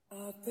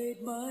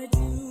paid my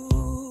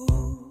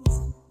dues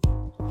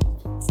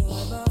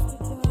time after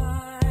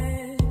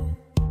time.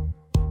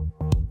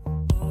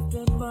 I've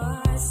done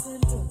my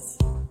sentence,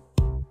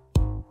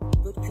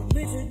 but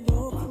committed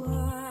no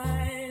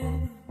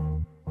crime.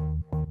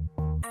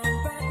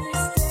 And bad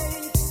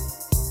mistakes,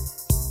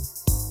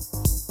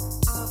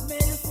 I've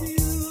made a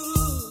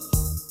few.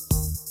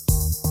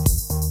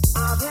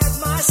 I've had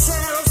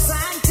myself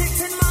and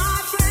kicked in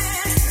my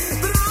face,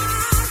 but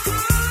I've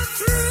come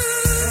through.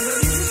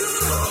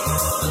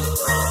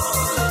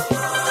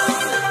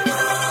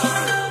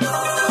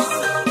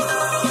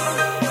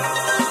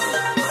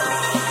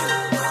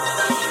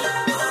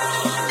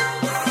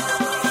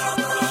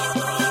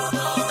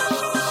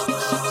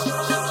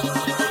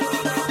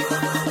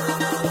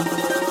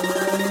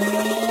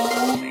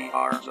 We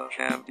are the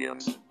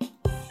champions.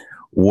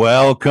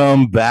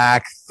 Welcome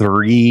back,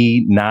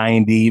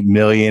 390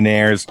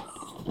 millionaires.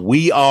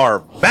 We are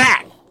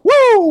back,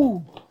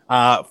 woo,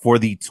 for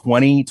the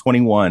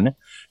 2021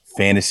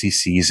 fantasy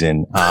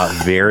season.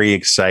 Very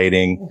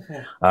exciting.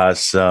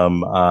 It's been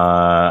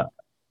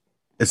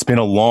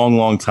a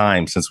long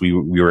time since we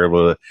were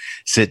able to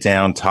sit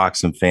down, talk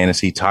some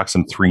fantasy, talk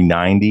some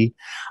 390.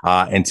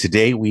 And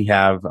today we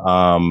have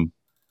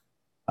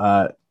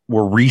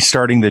we're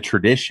restarting the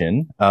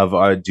tradition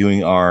of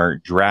doing our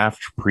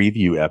draft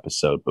preview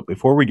episode. But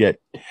before we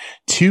get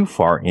too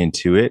far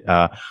into it,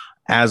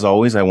 as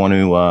always, I want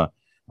to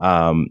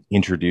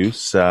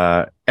introduce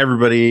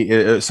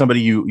everybody,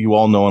 somebody you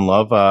all know and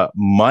love.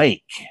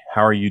 Mike,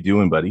 how are you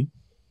doing, buddy?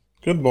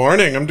 Good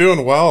morning. I'm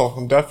doing well.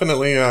 I'm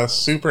definitely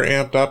super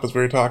amped up as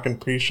we were talking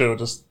pre-show.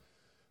 Just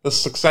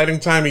this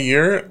exciting time of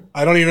year.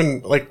 I don't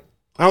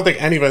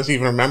think any of us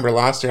even remember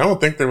last year. I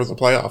don't think there was a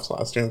playoffs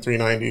last year in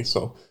 390,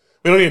 so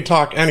we don't need to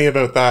talk any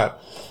about that.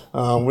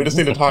 We just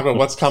need to talk about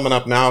what's coming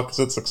up now because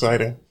it's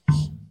exciting.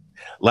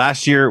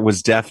 Last year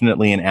was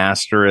definitely an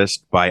asterisk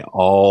by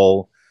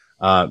all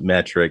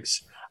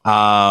metrics.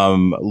 A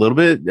little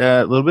bit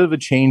of a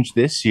change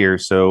this year.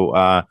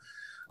 So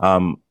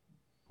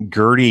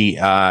Gertie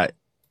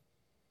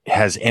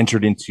has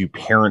entered into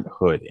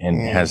parenthood and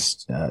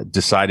has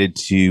decided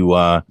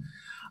to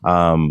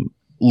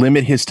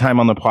limit his time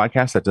on the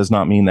podcast. That does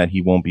not mean that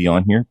he won't be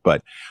on here,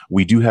 but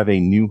we do have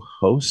a new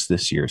host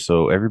this year.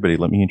 So everybody,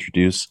 let me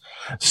introduce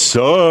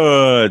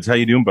Suds. How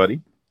you doing, buddy?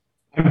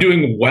 I'm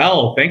doing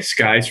well. Thanks,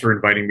 guys, for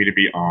inviting me to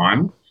be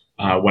on.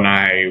 When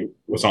I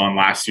was on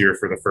last year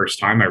for the first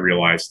time, I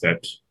realized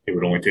that it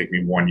would only take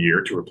me 1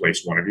 year to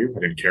replace one of you. I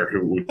didn't care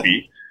who it would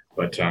be,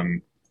 but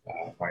that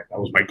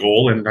was my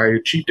goal, and I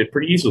achieved it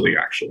pretty easily,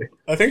 actually.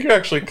 I think you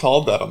actually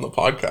called that on the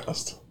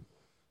podcast.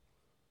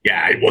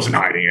 Yeah, I wasn't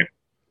hiding it.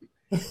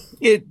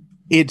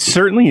 It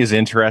certainly is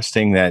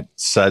interesting that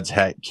Suds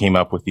came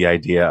up with the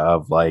idea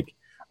of like,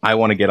 I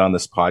want to get on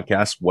this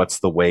podcast. What's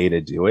the way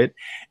to do it?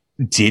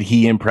 Did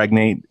he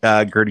impregnate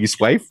Gertie's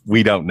wife?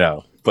 We don't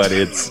know, but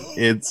it's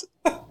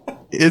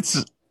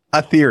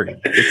a theory.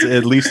 It's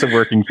at least a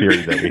working theory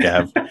that we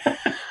have.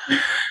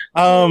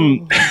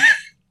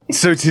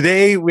 So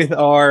today with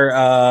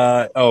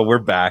our we're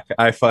back.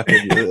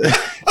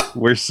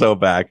 We're so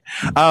back.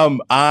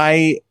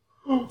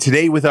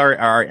 Today with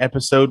our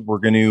episode, we're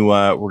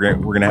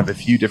gonna have a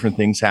few different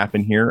things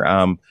happen here.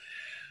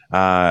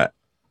 I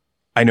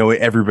know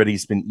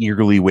everybody's been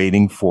eagerly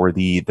waiting for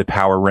the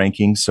power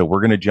rankings, so we're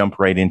gonna jump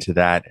right into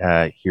that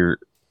here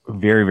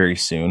very, very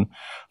soon.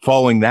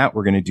 Following that,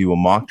 we're gonna do a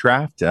mock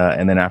draft,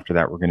 and then after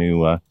that, we're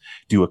gonna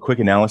do a quick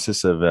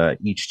analysis of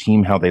each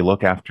team, how they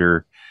look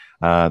after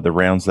the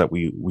rounds that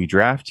we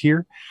draft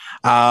here.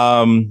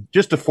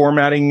 Just a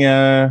formatting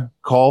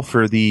call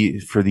for the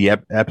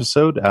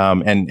episode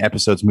and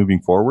episodes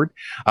moving forward.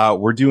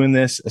 We're doing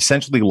this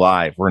essentially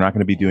live. We're not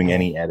going to be doing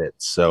any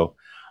edits, so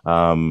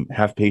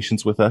have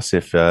patience with us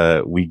if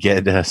we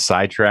get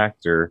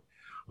sidetracked or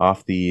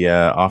off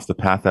the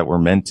path that we're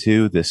meant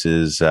to. This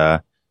is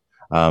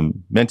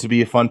meant to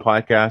be a fun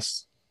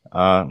podcast,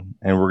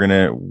 and we're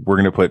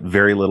gonna put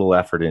very little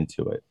effort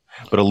into it,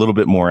 but a little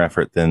bit more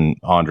effort than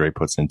Andre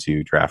puts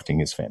into drafting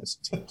his fantasy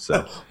team.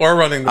 So or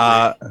running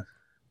the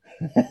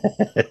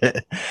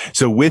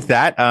so with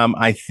that,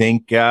 I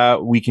think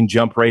we can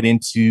jump right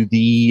into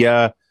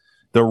the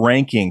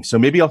ranking. So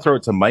maybe I'll throw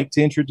it to Mike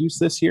to introduce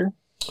this here.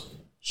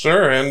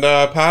 Sure. And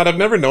Pat, I've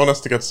never known us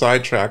to get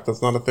sidetracked.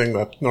 That's not a thing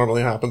that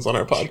normally happens on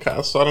our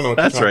podcast, so I don't know what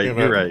That's you're right.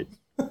 talking about.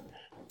 You're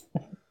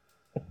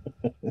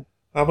right.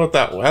 How about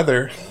that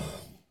weather?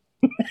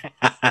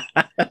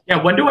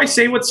 Yeah, when do I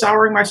say what's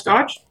souring my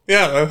scotch?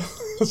 Yeah,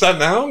 is that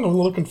now? I'm a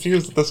little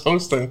confused with this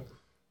hosting.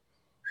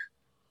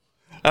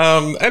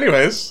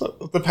 Anyways,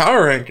 the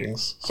power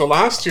rankings. So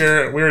last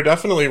year, we were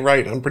definitely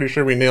right. I'm pretty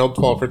sure we nailed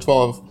 12 for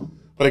 12.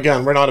 But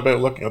again, we're not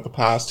about looking at the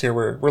past here.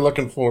 We're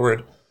looking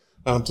forward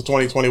to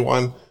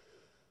 2021.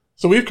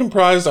 So we've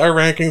comprised our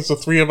rankings. The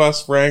three of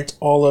us ranked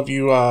all of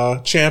you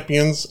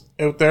champions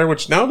out there,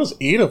 which now does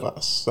 8 of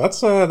us.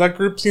 That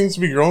group seems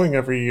to be growing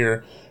every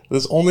year.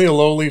 There's only a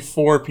lowly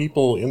 4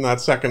 people in that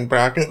second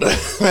bracket.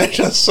 I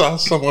just saw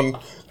someone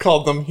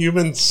called them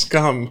human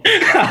scum.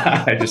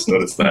 I just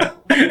noticed that.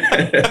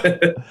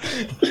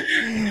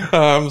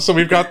 So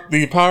we've got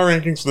the power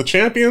rankings for the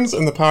champions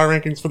and the power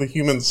rankings for the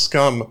human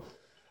scum.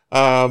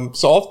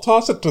 So I'll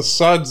toss it to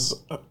Suds.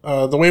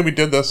 The way we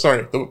did this,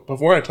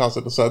 before I toss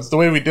it to Suds, the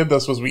way we did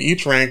this was we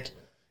each ranked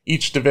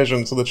each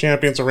division. So the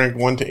champions are ranked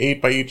 1 to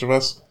 8 by each of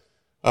us.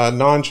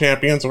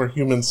 Non-champions or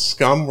human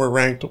scum were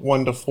ranked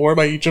 1 to 4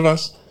 by each of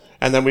us.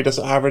 And then we just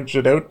averaged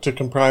it out to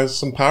comprise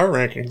some power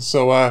rankings.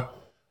 So I'm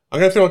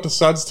going to throw it to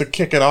Suds to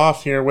kick it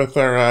off here with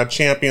our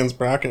champions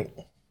bracket.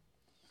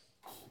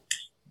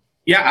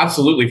 Yeah,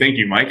 absolutely. Thank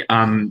you, Mike.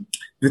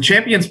 The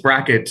champions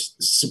bracket,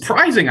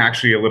 surprising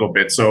actually a little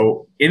bit.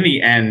 So in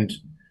the end,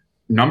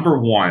 number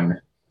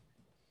one,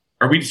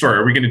 are we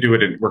going to do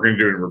it we're going to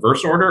do it in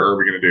reverse order, or are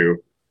we going to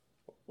do?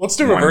 Let's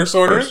do reverse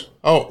order.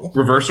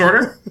 Reverse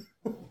order?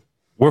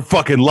 We're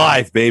fucking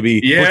live, baby.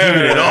 Yeah. We're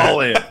keeping it all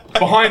in.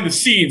 Behind the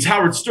scenes,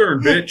 Howard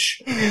Stern,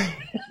 bitch.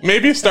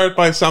 Maybe start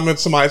by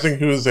summarizing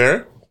who's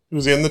there.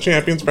 Who's in the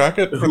champions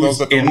bracket? For those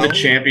that don't in know. the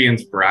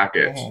champions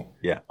bracket.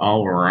 Yeah.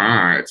 All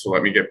right. So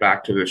let me get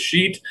back to the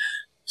sheet.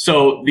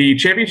 So the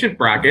championship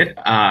bracket,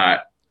 I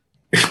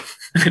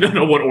don't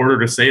know what order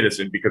to say this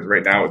in because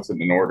right now it's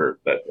in an order.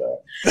 But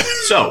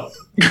so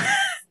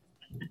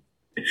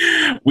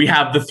we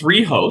have the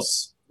 3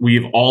 hosts.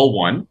 We've all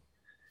won.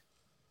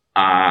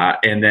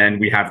 And then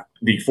we have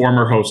the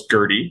former host,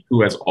 Gertie,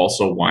 who has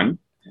also won.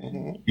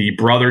 Mm-hmm. The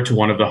brother to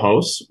one of the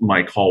hosts,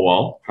 Mike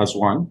Hallwell, has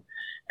won.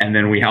 And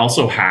then we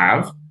also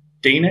have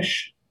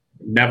Danish,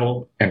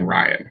 Neville, and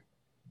Ryan.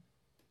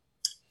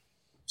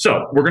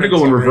 So we're going to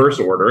go in reverse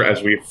order,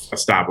 as we've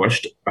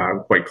established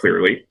quite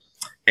clearly.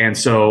 And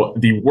so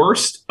the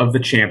worst of the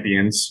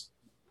champions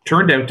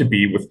turned out to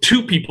be, with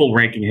 2 people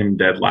ranking him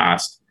dead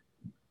last,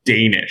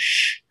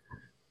 Danish.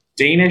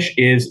 Danish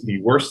is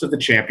the worst of the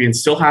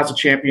champions, still has a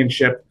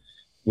championship.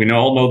 We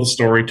all know the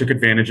story, took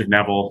advantage of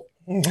Neville,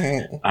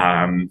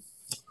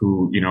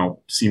 who,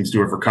 seems to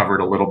have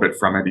recovered a little bit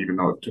from it, even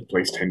though it took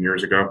place 10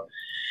 years ago.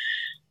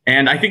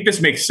 And I think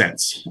this makes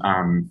sense.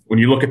 When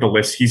you look at the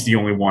list, he's the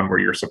only one where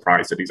you're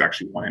surprised that he's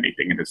actually won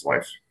anything in his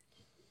life.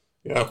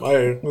 Yeah,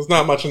 there's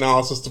not much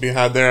analysis to be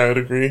had there. I would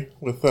agree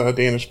with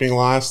Danish being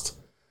last.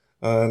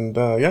 And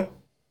that's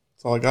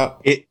all I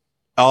got.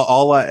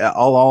 All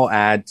I'll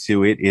add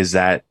to it is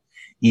that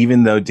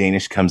even though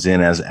Danish comes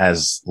in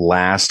as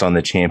last on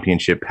the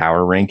championship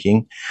power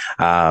ranking,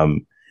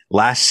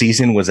 last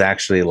season was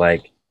actually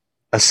like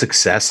a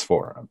success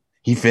for him.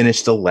 He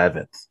finished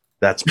 11th.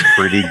 That's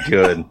pretty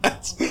good.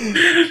 It's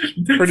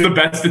the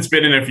best it's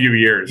been in a few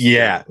years.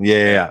 Yeah.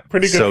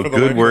 Pretty good. So for the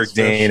good work, Lakers.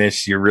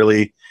 Danish.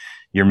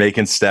 You're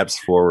making steps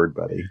forward,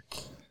 buddy.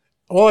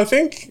 Well, I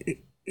think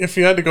if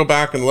you had to go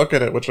back and look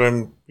at it, which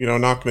I'm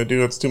not going to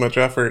do, it's too much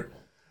effort.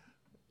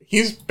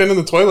 He's been in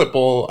the toilet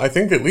bowl, I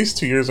think, at least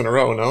 2 years in a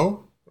row,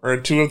 no? Or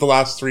 2 of the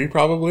last 3,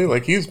 probably.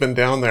 Like, he's been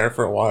down there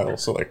for a while.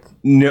 So, like,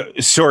 no,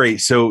 sorry.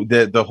 So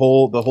the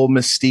whole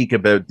mystique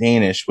about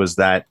Danish was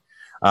that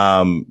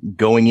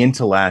going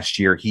into last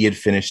year, he had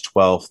finished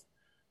 12th.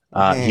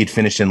 He'd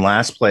finished in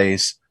last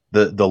place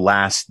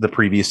the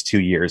previous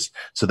 2 years.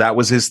 So that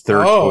was his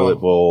third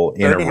toilet bowl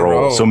in a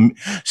row.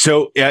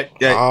 So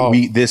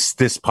this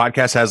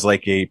podcast has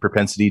like a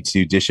propensity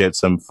to dish out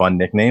some fun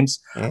nicknames.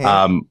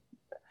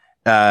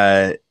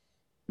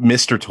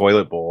 Mr.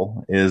 Toilet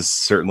Bowl is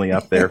certainly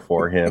up there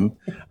for him.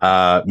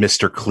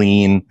 Mr.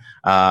 Clean.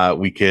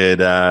 We could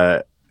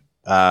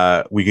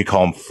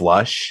call him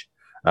Flush.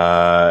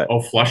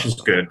 Flush is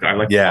good. I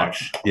like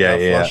Flush. Yeah.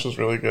 Flush is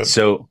really good.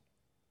 So,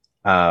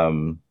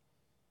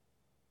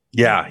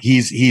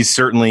 he's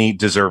certainly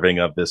deserving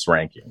of this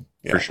ranking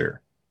for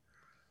sure.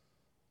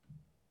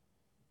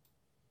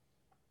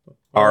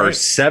 Our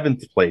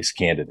 7th place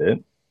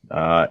candidate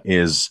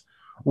is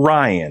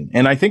Ryan,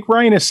 and I think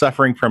Ryan is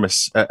suffering from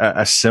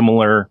a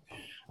similar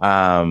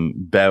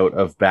bout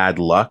of bad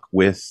luck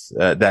with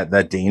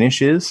that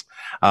Danish is.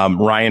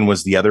 Ryan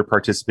was the other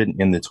participant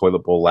in the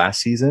toilet bowl last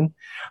season,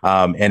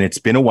 and it's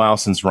been a while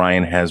since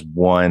Ryan has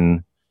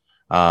won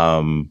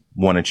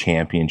a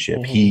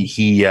championship.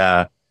 He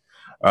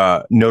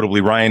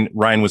notably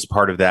Ryan was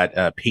part of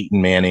that Peyton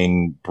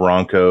Manning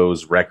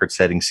Broncos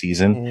record-setting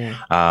season.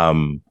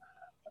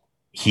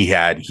 He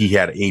had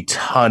a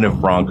ton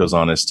of Broncos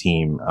on his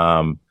team,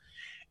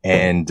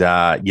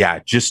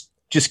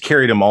 just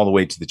carried him all the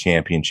way to the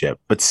championship.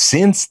 But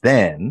since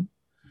then,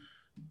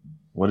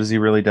 what has he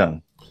really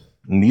done?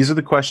 And these are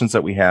the questions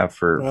that we have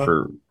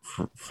for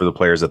the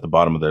players at the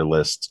bottom of their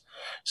list.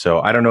 So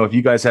I don't know if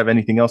you guys have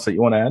anything else that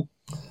you want to add.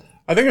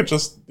 I think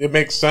it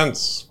makes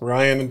sense.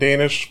 Ryan and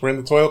Danish were in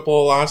the toilet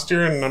bowl last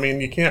year, and I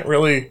mean, you can't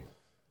really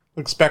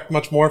expect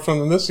much more from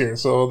them this year.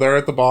 So they're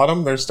at the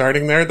bottom. They're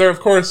starting there. They're, of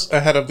course,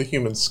 ahead of the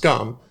human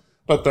scum,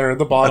 but they're at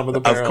the bottom of the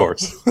barrel. Of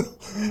course.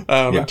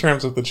 In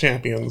terms of the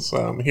champions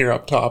here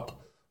up top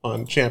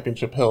on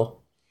Championship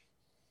Hill.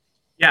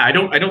 Yeah, I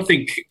don't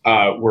think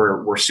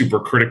we're super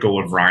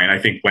critical of Ryan. I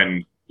think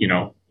when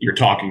you're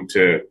talking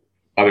to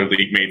other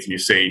league mates and you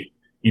say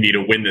you need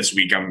to win this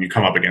week, you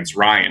come up against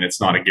Ryan.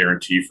 It's not a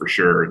guarantee for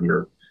sure, and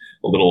you're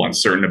a little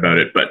uncertain about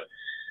it. But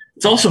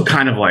it's also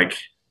kind of like,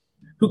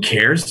 who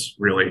cares,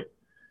 really?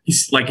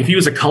 he's like, if he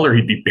was a color,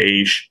 he'd be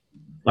beige.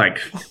 Like,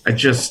 I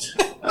just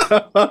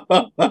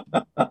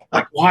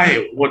like,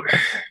 why? What?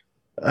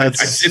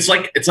 It's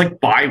like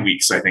bye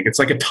weeks. I think it's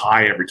like a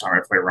tie every time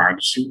I play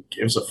around. Just who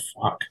gives a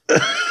fuck?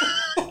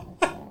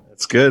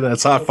 That's good.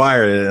 That's hot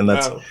fire, and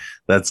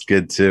that's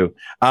good too.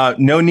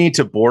 No need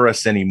to bore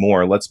us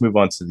anymore. Let's move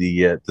on to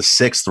the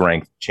 6th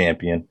ranked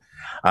champion.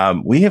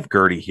 We have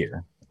Gertie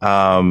here.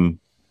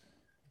 What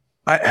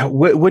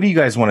do you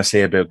guys want to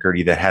say about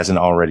Gertie that hasn't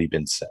already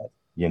been said?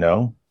 You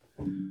know,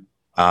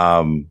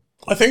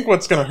 I think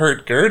what's going to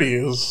hurt Gertie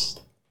is,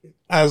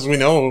 as we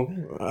know,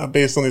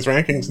 based on these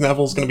rankings,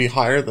 Neville's going to be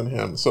higher than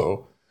him.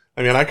 So,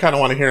 I mean, I kind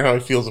of want to hear how he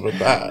feels about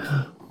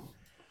that.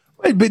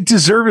 But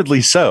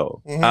deservedly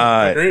so.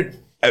 Agreed.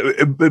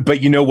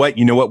 But you know what?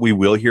 You know what we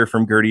will hear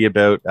from Gertie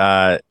about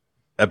that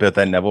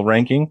Neville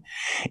ranking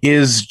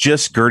is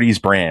just Gertie's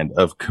brand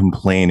of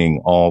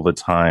complaining all the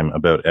time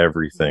about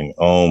everything.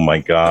 Oh my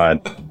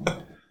God.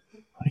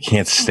 I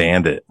can't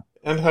stand it.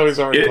 And how he's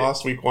already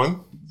lost week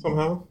 1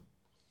 somehow.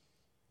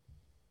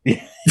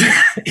 Yeah.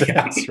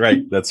 That's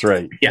right. That's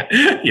right.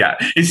 Yeah.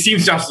 His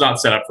team's just not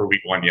set up for week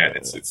 1 yet.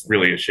 It's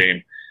really a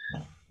shame.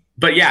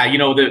 But yeah, you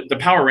know, the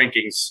power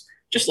rankings,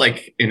 just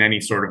like in any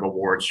sort of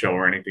awards show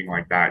or anything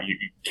like that, you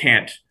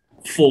can't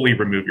fully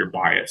remove your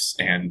bias.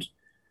 And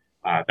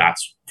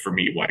that's for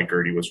me why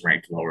Gertie was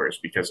ranked lower, is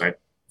because I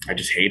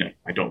just hate him.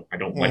 I don't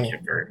like him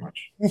very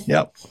much.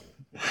 Yep.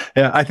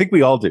 Yeah, I think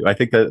we all do. I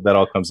think that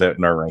all comes out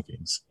in our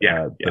rankings.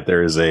 That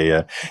there is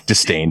a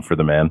disdain for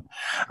the man.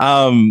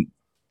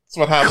 That's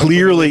what happens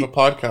clearly when you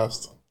have a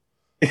podcast.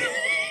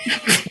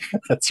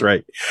 That's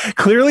right.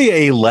 Clearly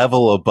a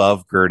level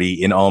above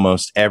Gertie in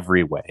almost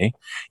every way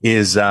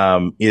is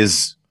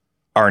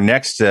our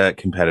next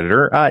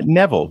competitor.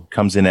 Neville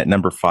comes in at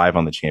number 5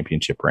 on the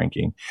championship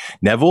ranking.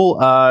 Neville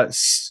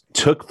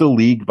took the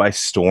league by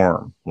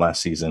storm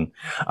last season,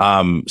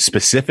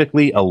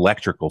 specifically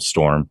Electrical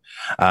Storm,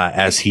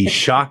 as he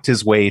shocked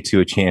his way to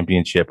a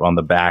championship on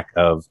the back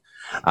of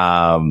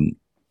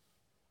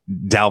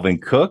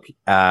Dalvin Cook,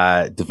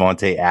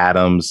 Devontae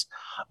Adams,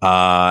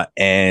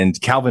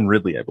 and Calvin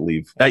Ridley, I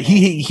believe.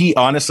 He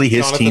honestly,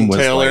 his Jonathan team was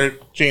Taylor,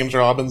 like, James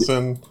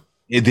Robinson.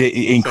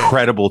 the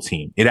incredible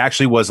team. It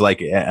actually was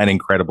like an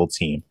incredible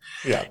team.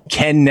 Yeah.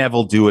 Can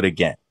Neville do it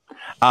again?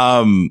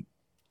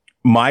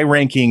 My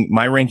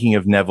ranking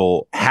of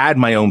Neville had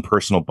my own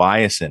personal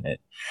bias in it,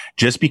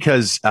 just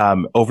because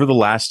over the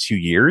last 2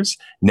 years,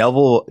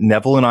 Neville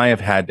and I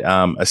have had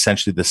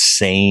essentially the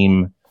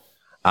same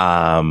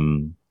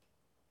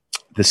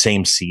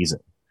season.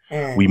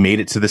 We made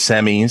it to the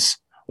semis.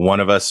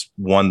 One of us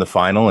won the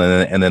final,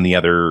 and then the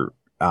other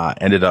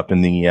ended up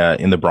in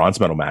the bronze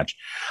medal match.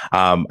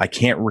 I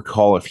can't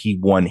recall if he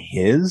won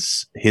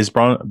his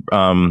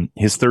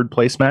third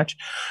place match,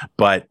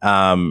 but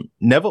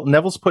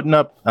Neville's putting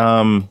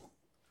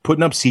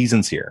up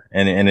seasons here,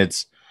 and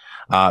it's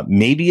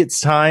maybe it's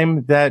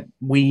time that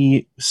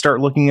we start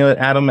looking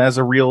at him as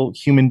a real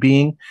human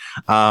being.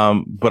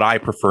 But I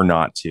prefer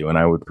not to, and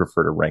I would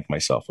prefer to rank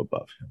myself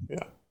above him.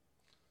 Yeah.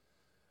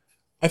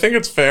 I think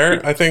it's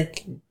fair. I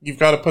think you've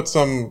got to put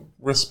some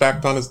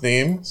respect on his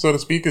name, so to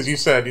speak. As you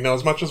said, you know,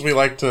 as much as we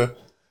like to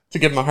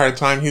give him a hard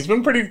time, he's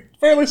been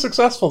fairly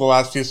successful the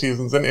last few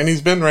seasons, and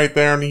he's been right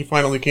there, and he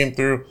finally came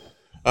through.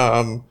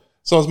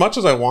 So as much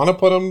as I want to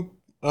put him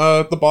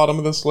at the bottom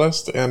of this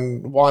list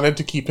and wanted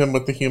to keep him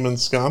with the human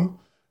scum,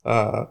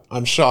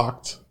 I'm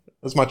shocked,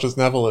 as much as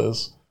Neville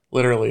is,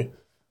 literally,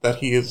 that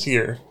he is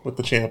here with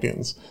the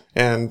champions.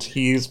 And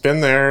he's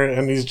been there,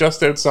 and he's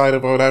just outside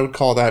of what I would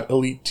call that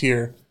elite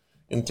tier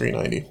in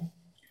 390.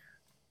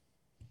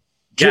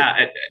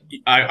 Yeah,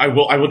 I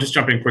will just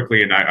jump in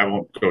quickly, and I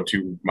won't go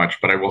too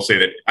much, but I will say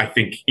that I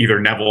think either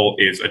Neville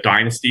is a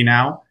dynasty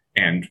now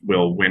and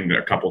will win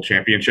a couple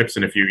championships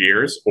in a few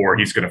years, or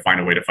he's going to find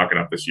a way to fuck it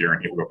up this year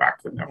and he'll go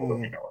back to the Neville that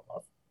we know and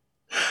love.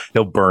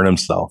 He'll burn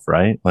himself,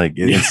 right? Like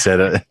instead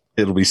of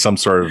it'll be some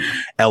sort of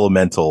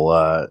elemental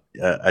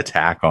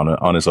attack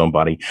on his own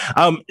body.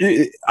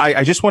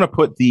 I just want to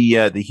put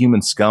the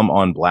human scum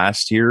on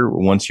blast here.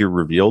 Once you're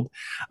revealed,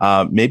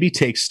 maybe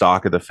take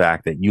stock of the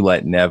fact that you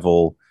let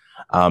Neville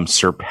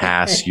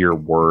surpass your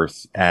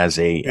worth as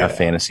a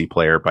fantasy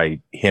player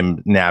by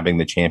him nabbing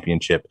the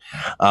championship,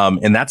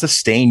 and that's a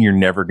stain you're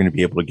never going to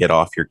be able to get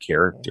off your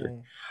character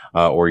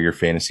or your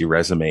fantasy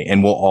resume,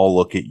 and we'll all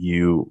look at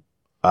you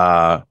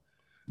for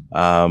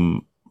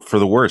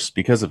the worse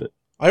because of it.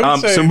 I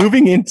would say, so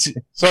moving into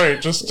sorry,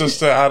 just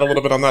to add a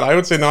little bit on that, I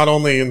would say not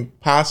only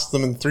past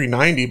them in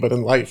 390, but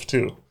in life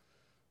too.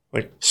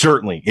 Like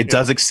certainly, it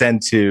does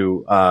extend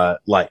to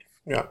life.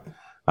 Yeah.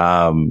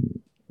 I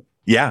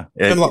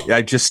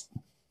just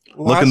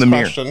look in the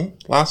mirror.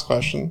 Last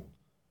question.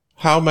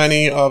 How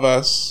many of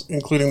us,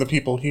 including the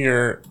people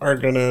here, are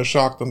going to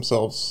shock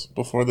themselves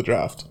before the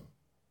draft?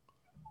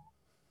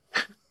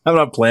 I'm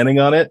not planning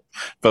on it,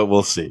 but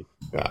we'll see.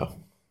 Yeah.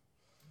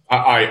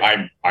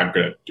 I'm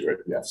gonna do it.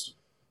 Yes.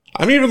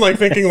 I'm even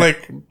thinking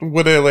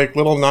would a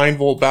little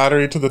 9-volt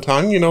battery to the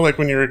tongue, like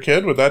when you were a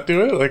kid, would that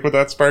do it? Would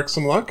that spark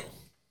some luck?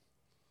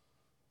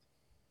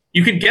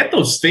 you could get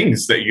those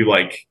things that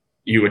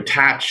you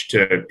attach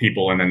to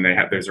people, and then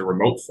there's a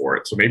remote for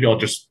it. So maybe I'll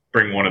just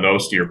bring one of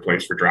those to your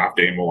place for draft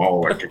day, and we'll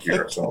all electrocute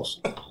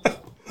ourselves.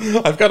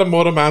 I've got a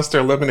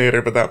Motomaster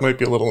Eliminator, but that might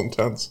be a little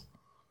intense.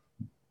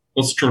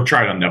 Let's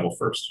try it on Neville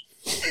first.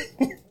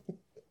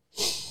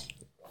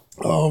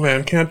 Oh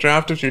man, can't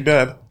draft if you're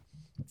dead.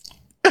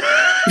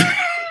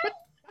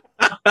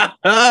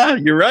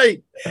 You're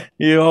right.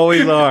 You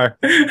always are.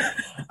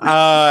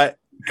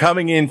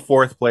 Coming in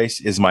fourth place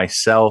is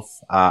myself.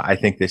 I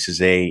think this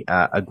is a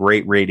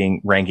great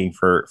ranking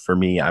for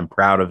me. I'm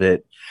proud of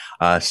it.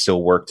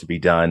 Still work to be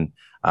done.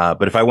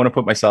 But if I want to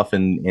put myself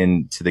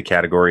into the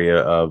category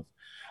of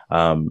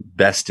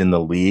best in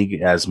the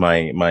league, as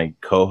my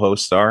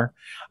co-hosts are,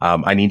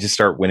 I need to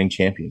start winning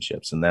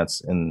championships, and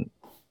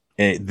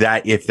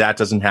that if that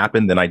doesn't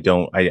happen, then I'm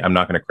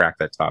not going to crack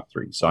that top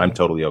 3. So I'm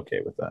totally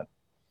okay with that.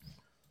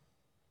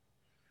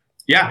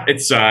 Yeah,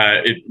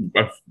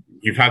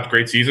 you've had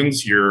great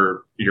seasons.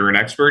 You're an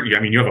expert. I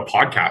mean, you have a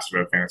podcast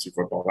about fantasy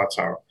football. That's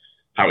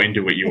how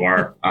into it you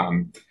are.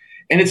 And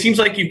it seems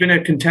like you've been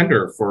a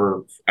contender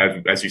for,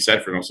 as you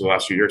said, for most of the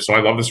last few years. So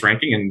I love this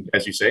ranking. And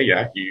as you say,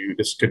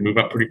 this could move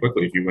up pretty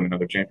quickly if you win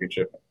another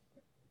championship.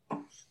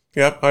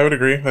 Yep, I would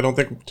agree. I don't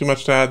think too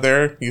much to add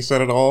there. You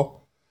said it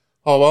all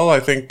well. I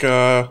think,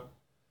 does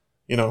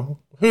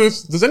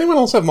anyone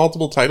else have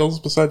multiple titles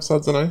besides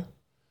Suds and I?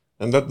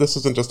 And this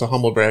isn't just a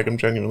humble brag. I'm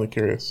genuinely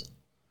curious.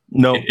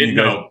 No,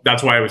 no,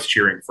 that's why I was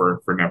cheering for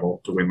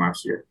Neville to win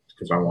last year,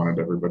 because I wanted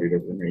everybody to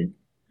remain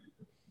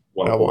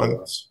one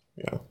of us.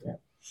 Yeah.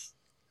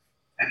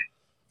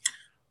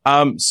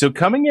 So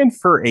coming in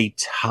for a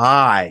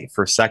tie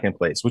for second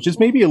place, which is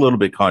maybe a little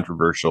bit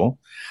controversial,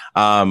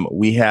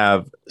 we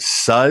have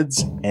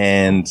Suds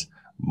and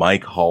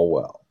Mike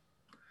Hallwell.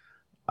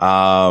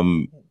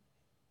 I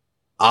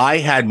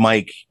had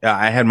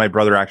my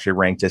brother actually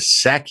ranked as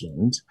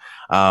second,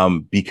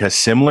 because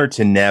similar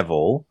to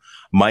Neville,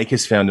 Mike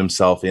has found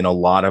himself in a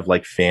lot of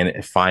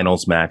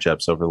finals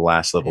matchups over the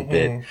last little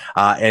bit.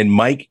 And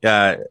Mike,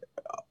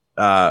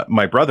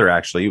 my brother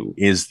actually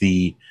is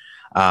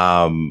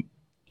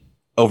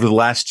over the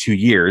last 2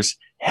 years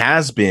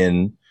has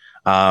been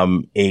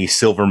a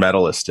silver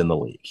medalist in the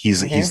league.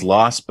 He's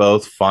lost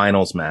both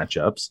finals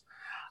matchups,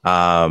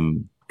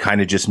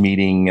 kind of just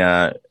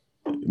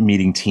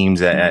meeting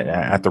teams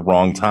at the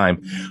wrong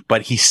time,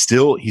 but he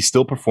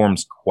still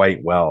performs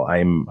quite well.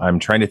 I'm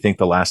trying to think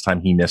the last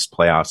time he missed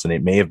playoffs, and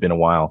it may have been a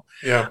while.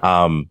 Yeah.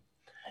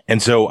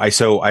 And so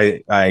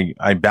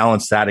I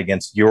balanced that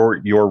against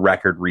your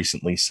record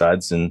recently,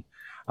 Suds, and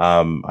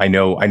I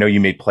know you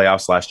made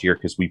playoffs last year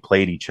because we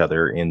played each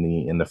other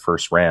in the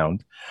first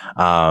round.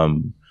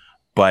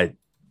 But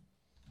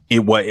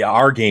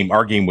our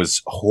game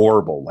was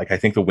horrible. I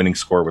think the winning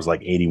score was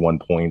 81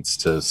 points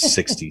to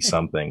 60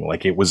 something.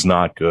 It was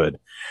not good.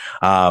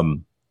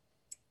 And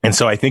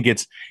so I think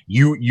it's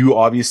you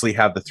obviously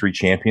have the 3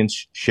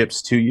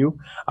 championships to you.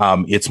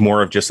 It's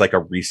more of just a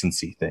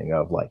recency thing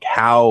of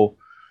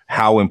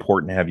how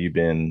important have you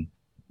been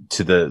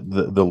to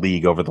the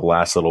league over the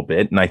last little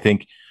bit. And I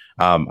think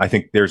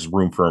there's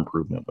room for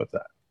improvement with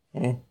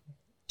that.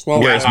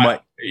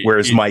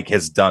 Whereas Mike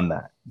has done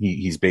that.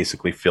 He's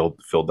basically filled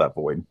that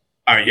void.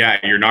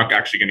 You're not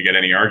actually going to get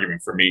any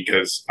argument from me,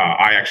 because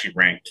I actually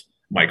ranked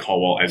Mike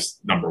Hallwell as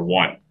number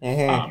 1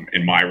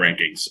 in my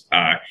rankings.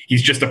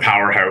 He's just a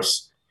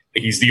powerhouse.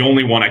 He's the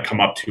only one I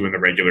come up to in the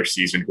regular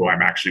season who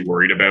I'm actually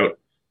worried about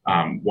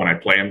when I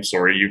play him.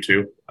 Sorry, you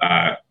two.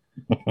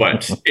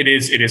 But it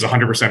is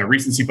 100% a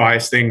recency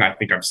bias thing. I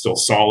think I'm still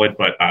solid,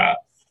 but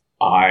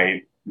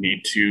I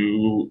need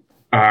to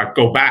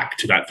go back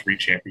to that 3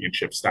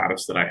 championship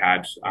status that I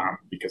had,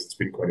 because it's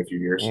been quite a few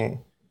years.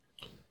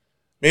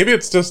 Maybe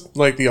it's just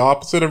the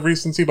opposite of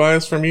recency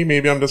bias for me.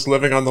 Maybe I'm just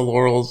living on the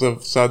laurels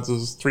of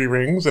Suds' 3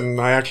 rings, and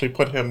I actually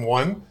put him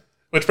 1,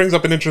 which brings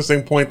up an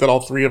interesting point that all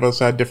 3 of us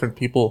had different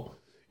people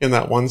in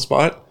that 1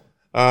 spot.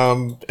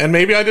 And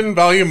maybe I didn't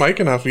value Mike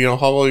enough.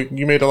 Hallwell,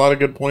 you made a lot of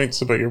good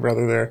points about your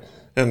brother there.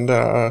 And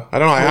I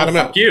don't know, I had him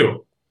fuck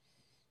you.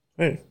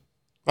 Hey.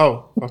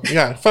 Oh,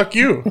 yeah, fuck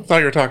you. I thought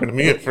you were talking to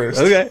me at first.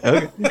 Okay.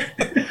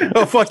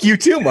 Oh, fuck you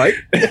too, Mike.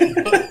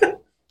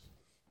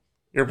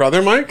 Your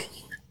brother, Mike?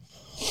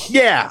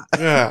 Yeah.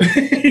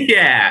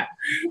 Yeah.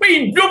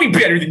 Wait, you'll be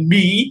better than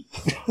me.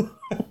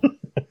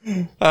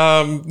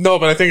 No,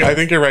 but I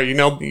think you're right.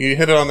 You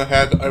hit it on the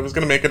head. I was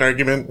going to make an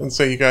argument and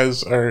say you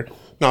guys are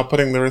not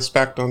putting the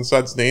respect on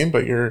Sud's name,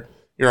 but your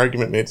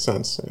argument made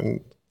sense,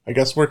 and I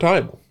guess we're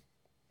tied.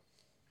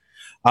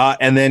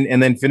 And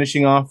then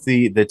finishing off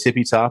the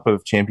tippy top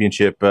of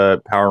championship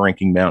power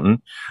ranking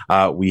mountain,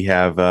 we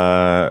have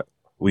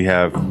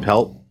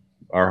Pelt,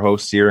 our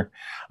host here.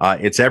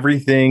 It's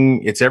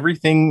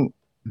everything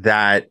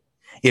that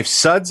if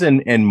Suds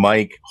and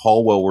Mike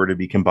Hallwell were to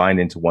be combined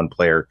into one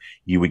player,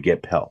 you would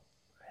get Pelt.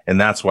 And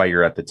that's why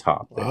you're at the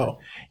top. Wow.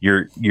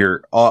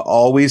 You're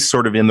always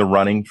sort of in the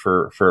running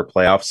for a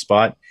playoff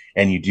spot,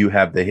 and you do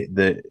have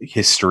the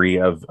history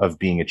of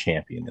being a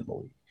champion in the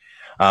league,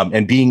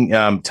 and being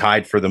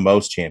tied for the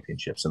most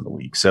championships in the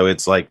league. So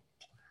it's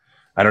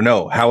I don't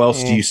know. How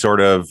else do you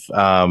sort of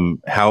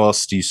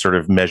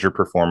measure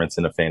performance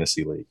in a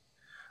fantasy league?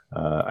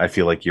 I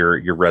feel like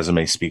your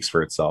resume speaks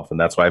for itself, and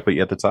that's why I put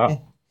you at the top.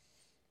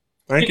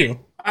 Thank you.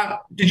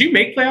 Did you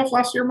make playoffs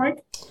last year,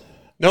 Mike?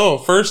 No,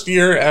 first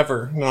year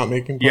ever not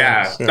making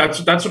playoffs. Yeah,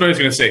 that's what I was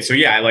gonna say. So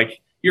yeah,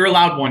 like you're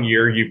allowed 1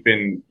 year. You've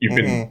been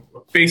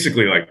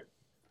basically like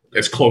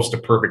as close to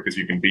perfect as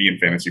you can be in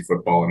fantasy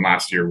football, and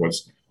last year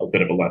was a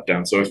bit of a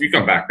letdown. So if you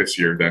come back this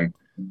year, then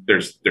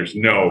there's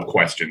no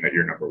question that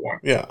you're number one.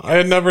 Yeah, I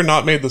had never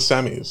not made the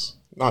semis,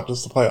 not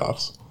just the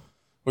playoffs,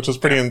 which was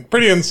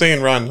pretty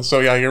insane run. So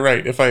yeah, you're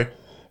right. If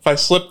I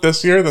slip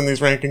this year, then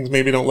these rankings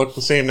maybe don't look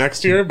the same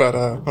next year, but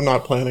I'm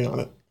not planning on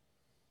it.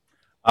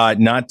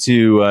 Not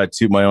to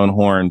toot my own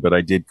horn, but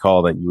I did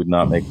call that you would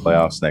not make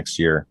playoffs next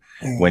year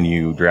when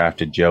you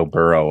drafted Joe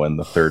Burrow in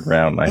the 3rd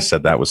round. And I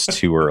said that was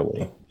too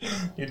early.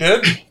 You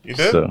did?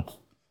 So.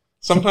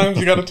 Sometimes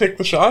you got to take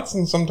the shots,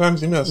 and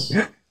sometimes you miss.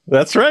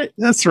 That's right.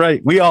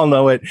 We all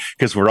know it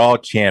because we're all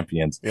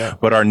champions. Yeah.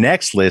 But our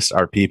next list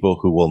are people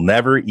who will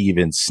never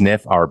even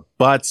sniff our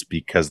butts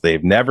because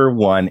they've never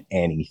won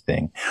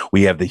anything.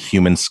 We have the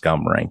human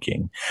scum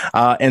ranking.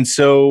 And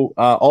so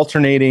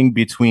alternating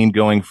between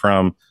going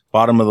from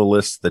bottom of the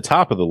list to the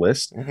top of the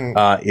list,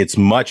 it's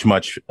much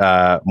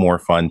more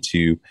fun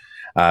to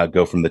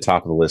go from the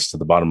top of the list to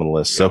the bottom of the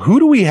list. So who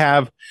do we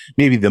have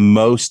maybe the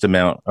most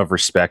amount of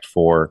respect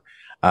for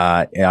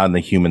on the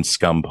human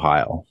scum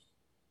pile?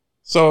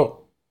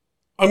 So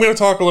I'm going to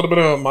talk a little bit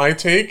about my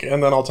take,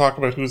 and then I'll talk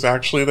about who's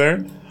actually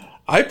there.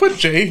 I put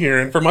Jay here,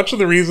 and for much of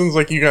the reasons,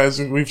 like you guys,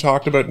 we've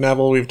talked about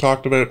Neville, we've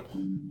talked about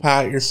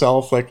Pat,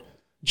 yourself, like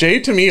Jay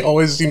to me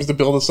always seems to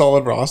build a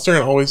solid roster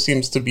and always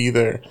seems to be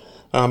there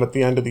at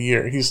the end of the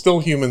year. He's still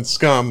human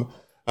scum,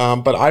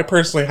 but I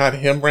personally had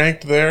him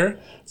ranked there.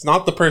 It's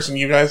not the person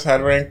you guys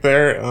had ranked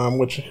there,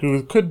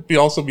 who could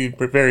also be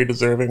very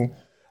deserving.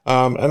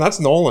 And that's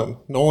Nolan.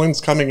 Nolan's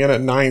coming in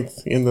at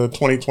 9th in the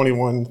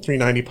 2021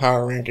 390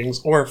 power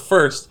rankings, or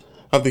first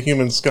of the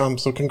human scum.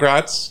 So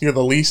congrats. You're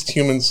the least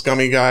human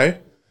scummy guy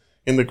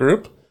in the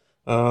group.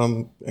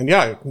 And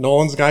yeah,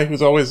 Nolan's a guy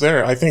who's always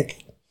there. I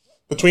think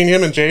between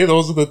him and Jay,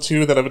 those are the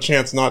two that have a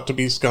chance not to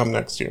be scum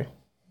next year.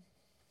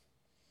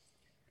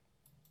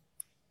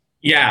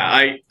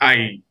 Yeah,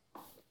 I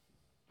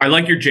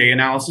like your Jay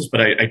analysis,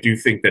 but I do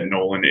think that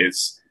Nolan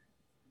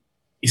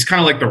he's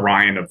kind of like the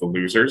Ryan of the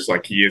losers.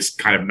 Like he is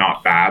kind of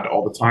not bad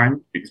all the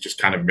time. He's just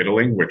kind of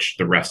middling, which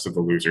the rest of the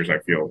losers I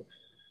feel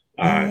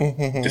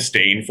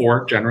disdain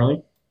for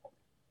generally.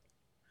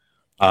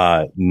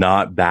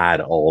 Not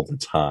bad all the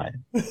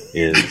time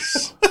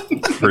is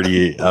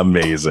pretty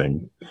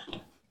amazing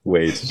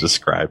way to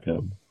describe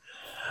him.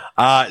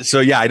 So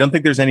yeah, I don't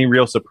think there's any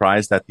real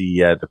surprise that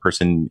the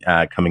person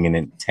coming in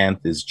at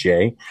 10th is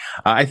Jay.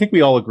 I think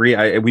we all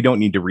agree. We don't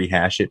need to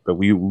rehash it, but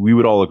we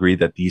would all agree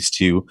that these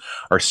two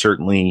are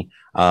certainly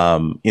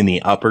in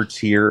the upper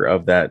tier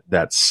of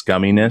that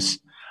scumminess.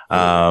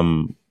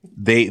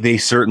 They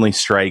certainly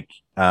strike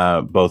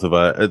both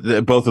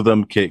of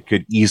them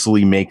could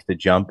easily make the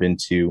jump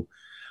into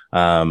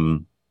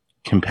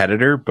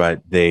competitor,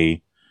 but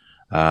they've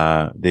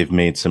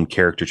made some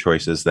character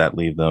choices that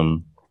leave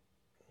them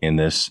in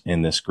this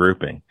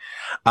grouping.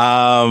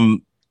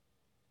 And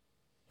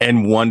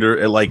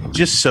wonder, like,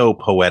 just so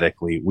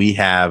poetically, we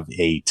have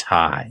a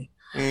tie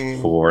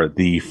for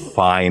the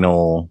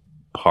final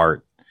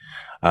part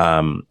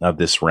of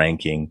this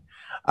ranking.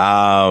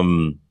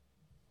 Suds,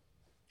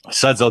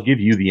 I'll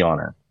give you the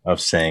honor of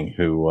saying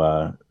who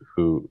are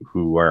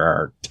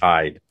our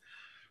tied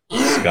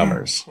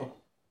scummers.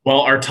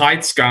 Well, our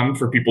tied scum,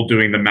 for people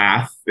doing the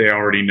math, they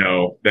already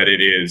know that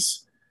it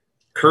is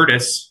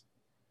Curtis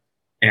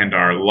and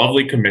our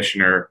lovely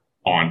commissioner,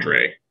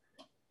 Andre.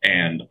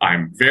 And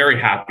I'm very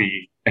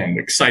happy and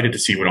excited to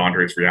see what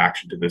Andre's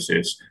reaction to this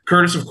is.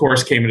 Curtis, of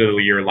course, came into the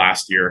year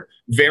last year.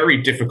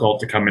 Very difficult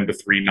to come into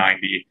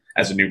 390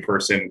 as a new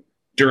person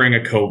during a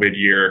COVID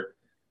year.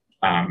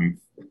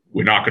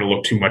 We're not going to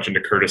look too much into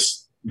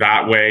Curtis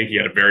that way. He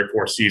had a very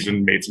poor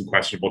season, made some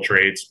questionable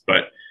trades,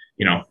 but,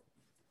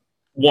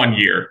 1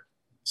 year.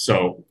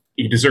 So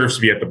he deserves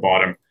to be at the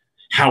bottom.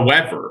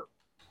 However,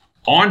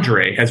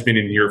 Andre has been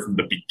in here from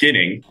the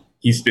beginning.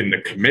 He's been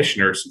the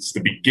commissioner since the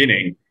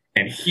beginning,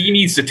 and he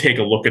needs to take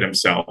a look at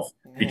himself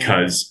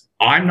because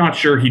I'm not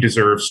sure he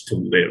deserves to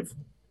live.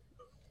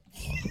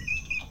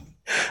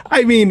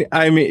 I mean,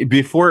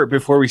 before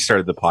we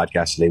started the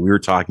podcast today, we were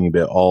talking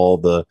about all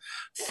the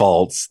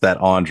faults that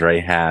Andre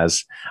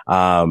has.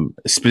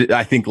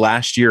 I think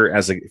last year,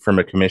 from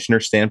a commissioner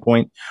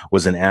standpoint,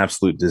 was an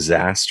absolute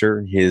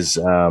disaster.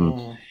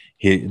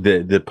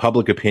 The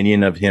public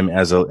opinion of him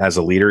as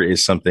a leader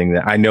is something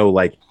that I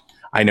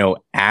know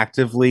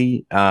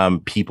actively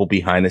people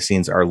behind the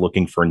scenes are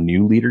looking for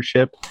new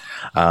leadership.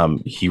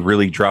 He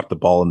really dropped the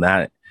ball in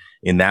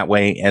that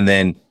way. And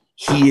then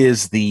he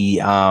is the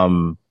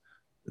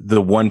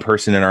one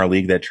person in our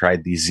league that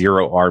tried the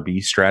 0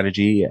 RB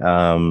strategy.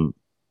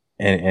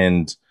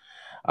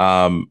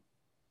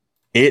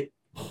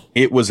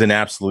 It was an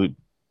absolute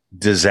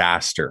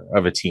disaster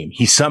of a team.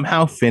 He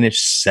somehow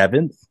finished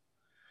 7th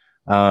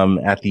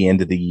at the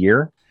end of the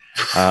year.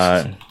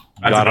 That's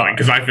annoying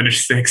because I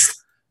finished 6th.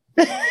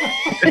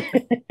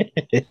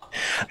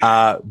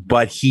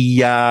 But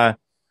he,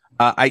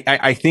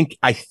 I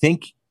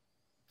think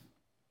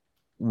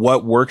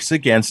what works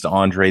against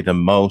Andre the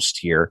most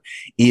here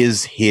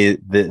is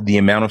the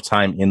amount of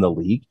time in the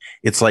league.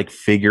 It's like,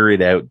 figure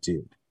it out,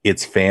 dude.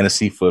 It's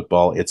fantasy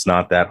football. It's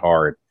not that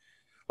hard.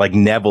 Like,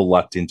 Neville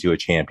lucked into a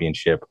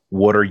championship.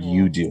 What are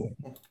you doing?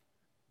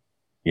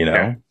 You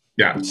know?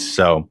 Yeah.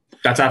 So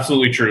that's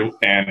absolutely true.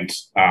 And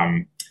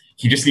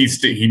he just needs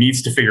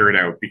to figure it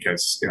out,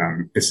 because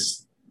this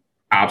is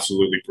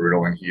absolutely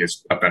brutal, and he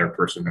is a better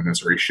person than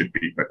this, or he should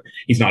be, but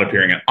he's not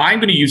appearing. And I'm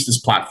going to use this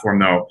platform,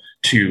 though,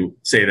 to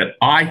say that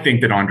I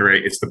think that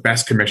Andre is the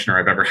best commissioner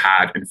I've ever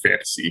had in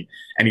fantasy,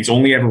 and he's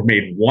only ever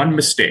made one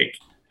mistake,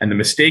 and the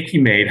mistake he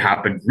made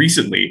happened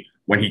recently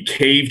when he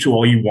caved to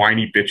all you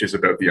whiny bitches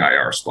about the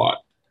IR spot.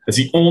 That's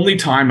the only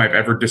time I've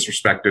ever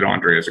disrespected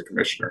Andre as a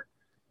commissioner.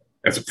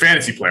 As a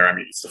fantasy player, I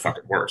mean, he's the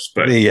fucking worst.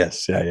 But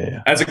yes,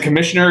 yeah. As a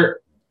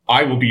commissioner,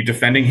 I will be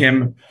defending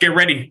him. Get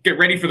ready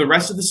for the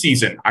rest of the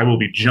season. I will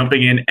be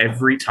jumping in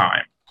every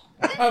time.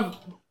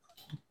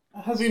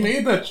 Has he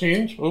made that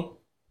change? Oh,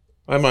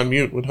 I'm on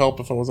mute. Would help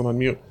if I wasn't on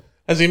mute.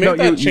 Has he made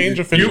that change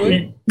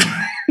officially?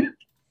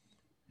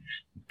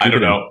 I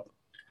don't know.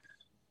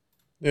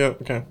 Yeah.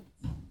 Okay.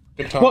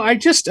 Good talk. Well, I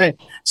just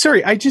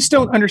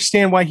don't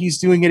understand why he's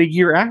doing it a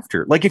year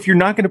after. Like, if you're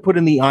not going to put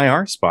in the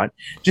IR spot,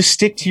 just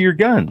stick to your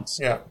guns.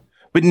 Yeah.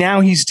 But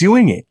now he's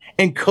doing it,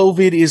 and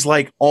COVID is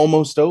like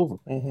almost over.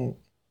 Mm-hmm.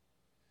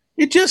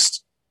 It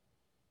just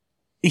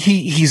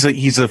he's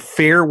a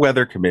fair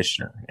weather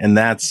commissioner, and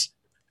that's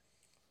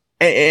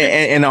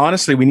and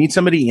honestly, we need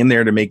somebody in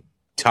there to make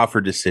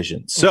tougher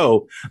decisions.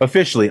 So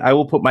officially, I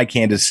will put my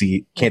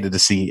candidacy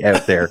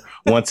out there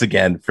once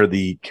again for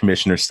the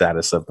commissioner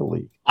status of the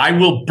league. I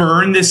will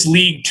burn this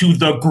league to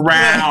the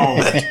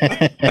ground.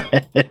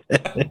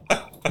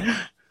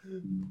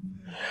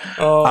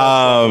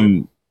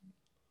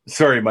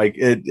 Sorry, Mike.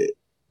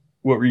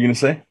 What were you going to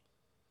say?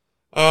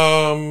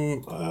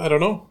 I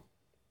don't know.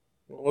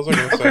 What was I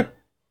going to say?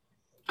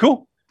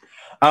 Cool.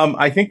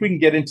 I think we can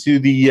get into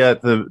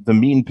the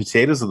meat and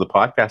potatoes of the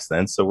podcast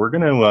then. So we're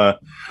gonna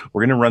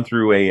run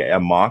through a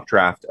mock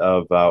draft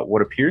of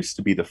what appears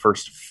to be the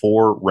first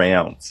 4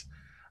 rounds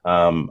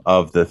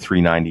of the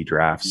 390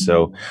 draft.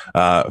 So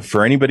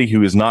for anybody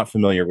who is not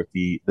familiar with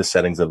the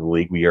settings of the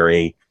league, we are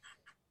a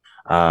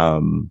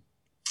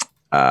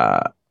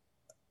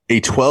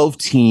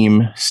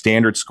 12-team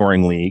standard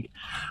scoring league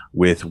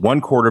with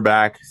 1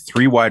 quarterback,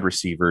 3 wide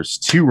receivers,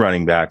 2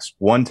 running backs,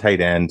 1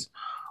 tight end,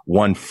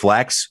 1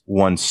 flex,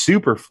 1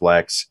 super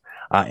flex,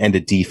 and a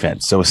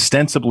defense. So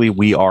ostensibly,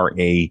 we are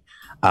a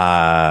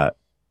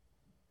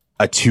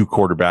 2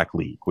 quarterback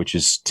league, which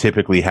is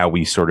typically how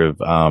we sort of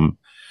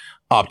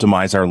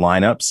optimize our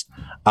lineups.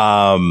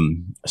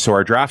 So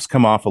our drafts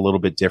come off a little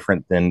bit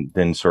different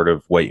than sort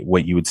of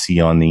what you would see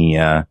on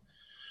the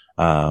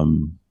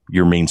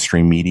your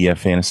mainstream media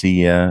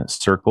fantasy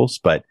circles.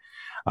 But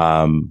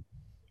fuck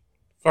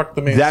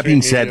the mainstream that being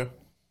media. said,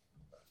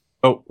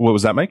 oh, what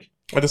was that, Mike?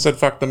 I just said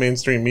fuck the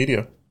mainstream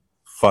media.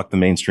 Fuck the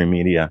mainstream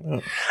media.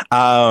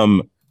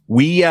 Oh.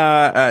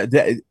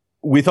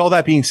 With all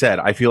that being said,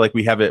 I feel like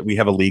we have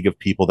a league of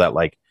people that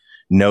like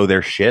know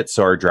their shit.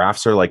 So our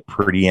drafts are like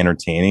pretty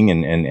entertaining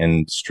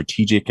and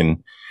strategic and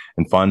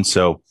fun.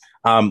 So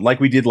like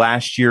we did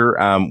last year,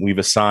 we've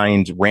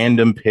assigned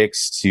random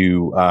picks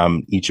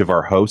to each of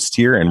our hosts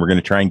here, and we're going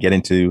to try and get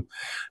into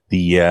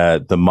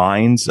the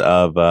minds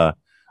of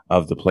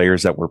the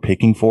players that we're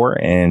picking for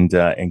and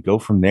go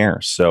from there.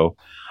 So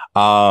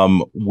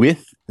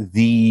is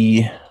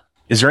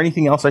there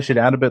anything else I should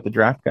add about the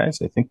draft, guys?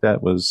 I think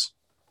that was.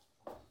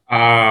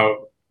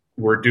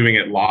 We're doing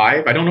it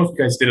live. I don't know if you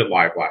guys did it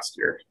live last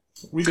year.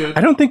 We did.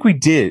 I don't think we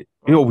did.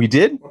 Oh, we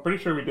did? I'm pretty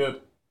sure we did.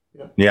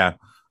 Yeah.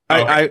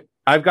 Okay.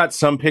 I've got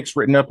some picks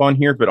written up on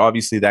here, but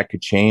obviously that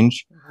could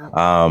change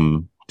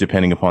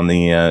depending upon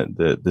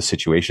the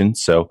situation.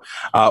 So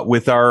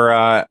with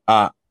our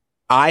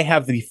I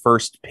have the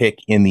first pick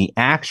in the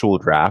actual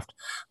draft,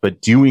 but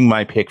doing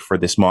my pick for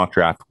this mock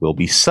draft will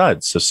be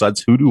Suds. So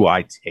Suds, who do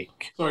I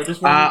take? Sorry,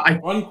 just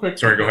one quick.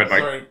 Sorry, go ahead,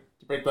 Mike. Sorry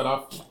to break that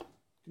off. Can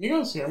you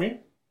guys hear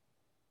me?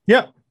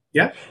 Yeah.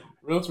 Yeah.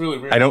 That's really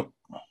weird. I don't.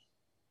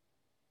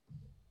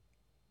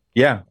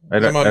 Yeah, I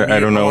don't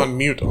know. I'm on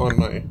mute on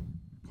my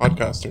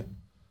podcaster.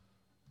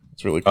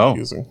 It's really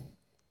confusing.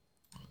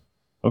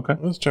 Okay.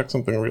 Let's check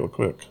something real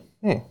quick.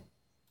 Are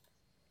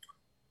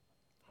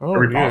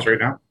we paused right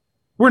now?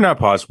 We're not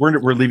paused. We're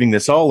leaving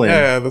this all in.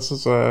 Yeah, this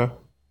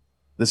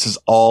is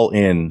all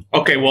in.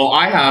 Okay, well,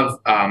 I have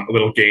a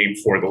little game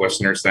for the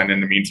listeners then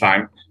in the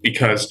meantime,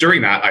 because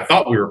during that, I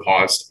thought we were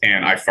paused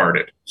and I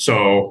farted.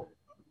 So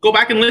go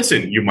back and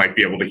listen. You might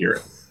be able to hear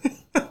it.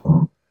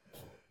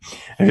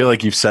 I feel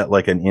like you've set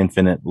like an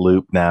infinite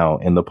loop now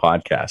in the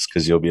podcast,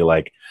 because you'll be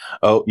like,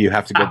 oh, you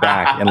have to go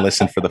back and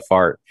listen for the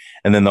fart,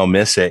 and then they'll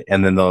miss it,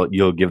 and then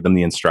you'll give them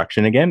the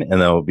instruction again,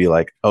 and they'll be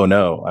like, oh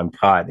no, I'm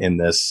caught in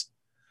this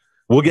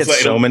We'll get It's like-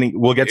 so many.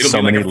 We'll get It'll so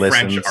be like many a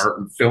listens. French art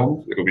and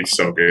film. It'll be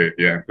so good.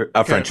 Yeah.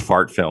 A French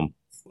fart film.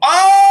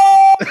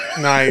 Oh,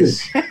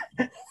 Nice.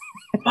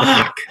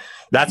 fuck!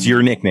 That's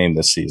your nickname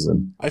this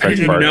season. I French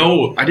figured-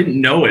 fart. I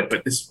didn't know it,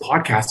 but this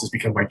podcast has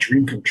become my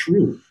dream come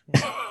true.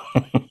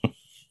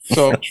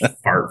 So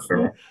Fart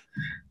film.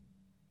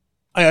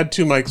 I had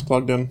 2 mics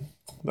plugged in.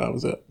 That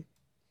was it.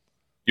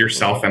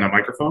 Yourself and a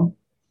microphone.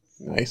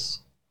 Nice.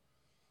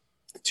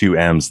 2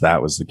 M's.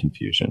 That was the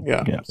confusion.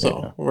 Yeah.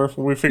 So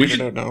we We figured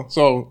should- it out now.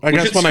 So I we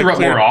guess should when I screw up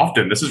cleared, more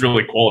often. This is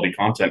really quality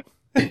content.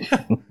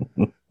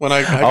 when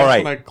I guess All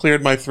right. when I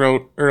cleared my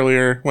throat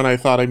earlier when I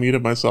thought I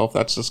muted myself,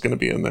 that's just going to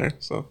be in there.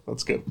 So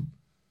that's good.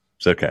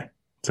 It's okay.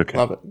 It's okay.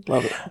 Love it.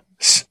 Love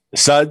it.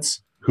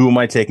 Suds, who am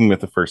I taking with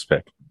the first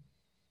pick?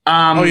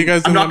 Oh, you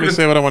guys I'm didn't not let me gonna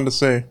say what I wanted to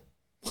say.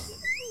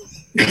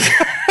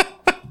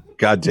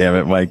 God damn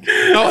it, Mike.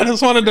 No, I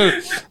just wanted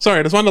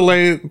to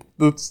lay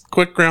the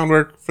quick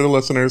groundwork for the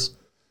listeners.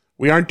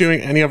 We aren't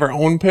doing any of our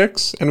own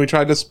picks, and we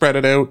tried to spread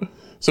it out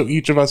so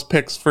each of us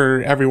picks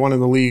for everyone in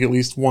the league at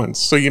least once.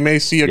 So you may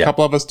see a Yeah.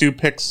 couple of us do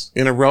picks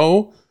in a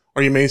row,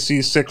 or you may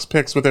see 6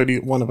 picks without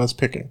one of us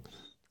picking.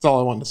 That's all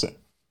I wanted to say.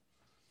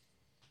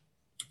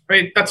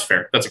 Right, that's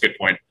fair. That's a good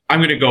point. I'm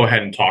going to go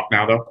ahead and talk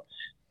now, though,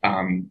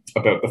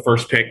 about the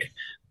first pick.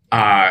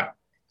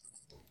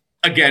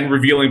 Again,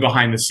 revealing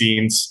behind the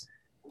scenes.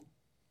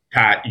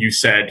 Pat, you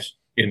said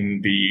in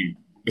the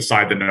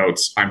beside the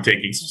notes, I'm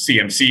taking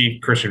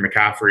CMC, Christian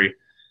McCaffrey.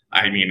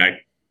 I mean,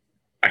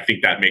 I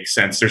think that makes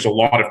sense. There's a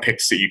lot of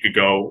picks that you could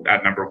go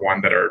at number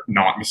 1 that are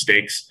not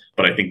mistakes,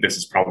 but I think this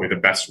is probably the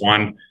best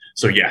one.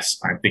 So yes,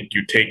 I think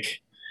you take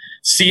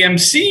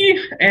CMC,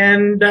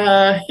 and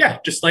yeah,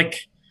 just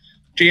like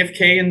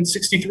JFK in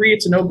 '63,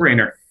 it's a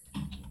no-brainer.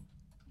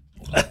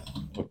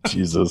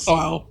 Jesus.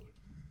 Wow.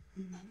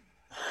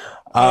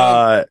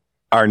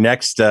 Our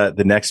next,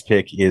 the next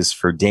pick is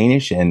for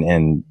Danish,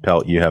 and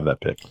Pelt, you have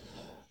that pick.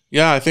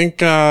 Yeah, I think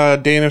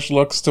Danish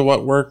looks to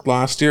what worked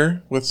last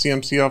year with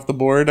CMC off the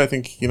board. I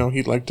think,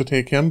 he'd like to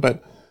take him,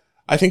 but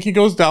I think he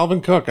goes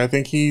Dalvin Cook. I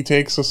think he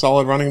takes a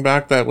solid running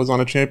back that was on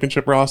a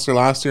championship roster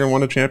last year and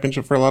won a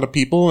championship for a lot of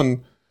people,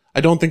 and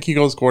I don't think he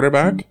goes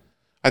quarterback.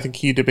 I think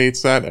he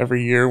debates that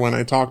every year when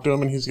I talk to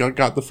him, and he's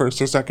got the first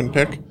or second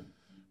pick.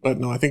 But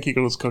no, I think he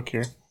goes Cook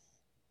here.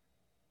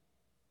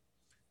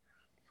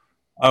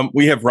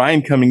 We have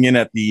Ryan coming in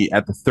at the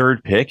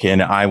third pick,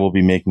 and I will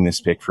be making this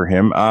pick for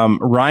him.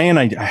 Ryan,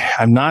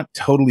 I'm not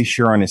totally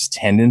sure on his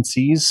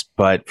tendencies,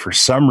 but for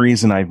some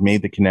reason I've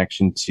made the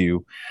connection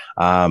to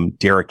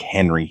Derrick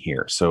Henry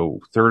here. So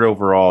 3rd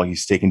overall,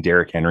 he's taken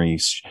Derrick Henry,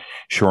 he's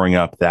shoring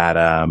up that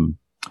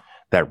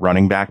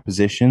running back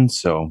position.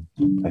 So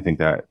I think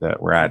that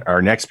we're at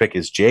our next pick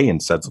is Jay,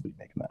 and Suds will be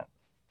making that.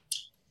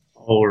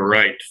 All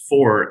right,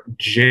 for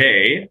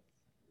Jay,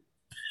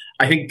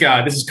 I think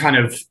this is kind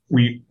of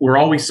we're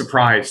always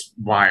surprised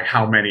by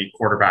how many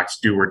quarterbacks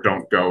do or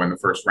don't go in the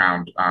first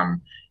round,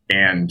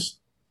 and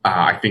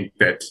I think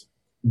that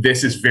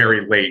this is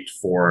very late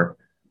for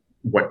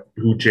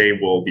who Jay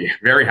will be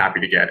very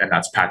happy to get, and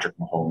that's Patrick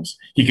Mahomes.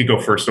 He could go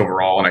first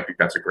overall, and I think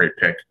that's a great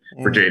pick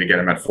for Jay to get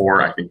him at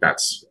 4. I think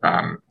that's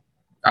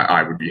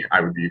I would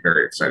be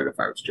very excited if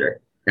I was Jay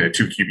in a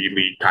 2 QB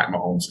league. Pat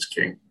Mahomes is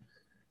king.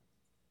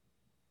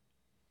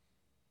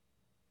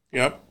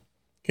 Yep.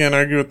 Can't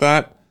argue with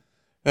that.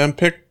 And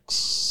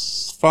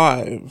picks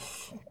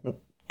 5.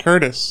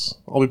 Curtis.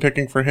 I'll be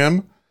picking for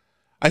him.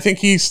 I think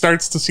he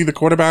starts to see the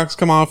quarterbacks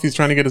come off. He's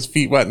trying to get his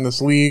feet wet in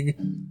this league.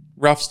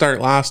 Rough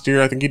start last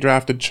year. I think he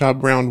drafted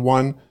Chubb round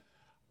 1.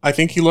 I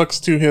think he looks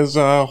to his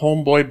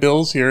homeboy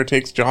Bills here,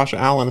 takes Josh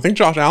Allen. I think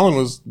Josh Allen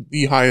was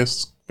the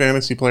highest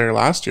fantasy player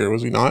last year,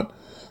 was he not?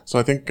 So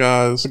I think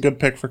it's a good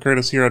pick for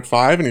Curtis here at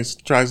 5, and he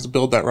tries to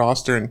build that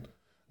roster and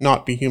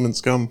not be human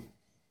scum.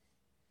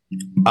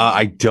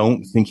 I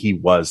don't think he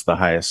was the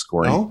highest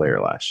scoring No?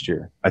 player last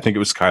year. I think it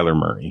was Kyler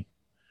Murray.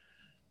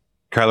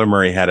 Kyler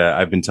Murray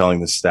I've been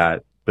telling this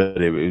stat, but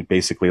it was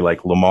basically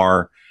like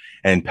Lamar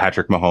and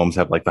Patrick Mahomes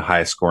have like the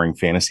highest scoring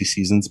fantasy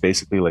seasons,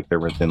 basically like they're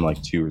within like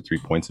 2 or 3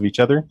 points of each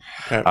other.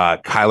 Okay.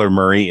 Kyler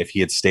Murray, if he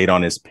had stayed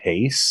on his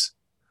pace,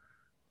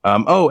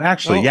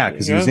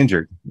 because he was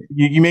injured.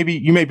 You may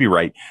be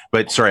right,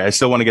 but sorry, I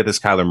still want to get this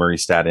Kyler Murray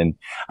stat in.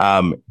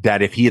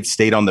 That if he had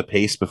stayed on the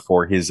pace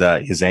before his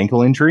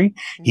ankle injury,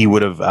 he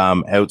would have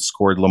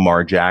outscored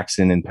Lamar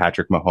Jackson and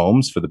Patrick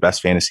Mahomes for the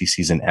best fantasy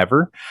season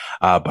ever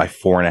by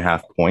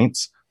 4.5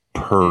 points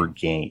per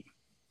game.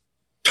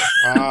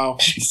 Wow.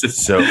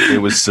 Jesus. So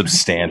it was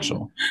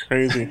substantial.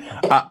 Crazy.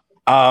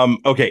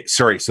 Okay,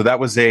 sorry. So that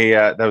was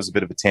a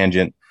bit of a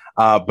tangent,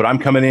 but I'm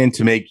coming in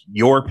to make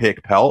your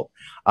pick, Pelt.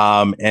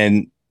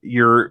 And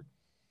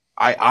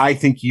I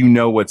think you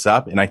know what's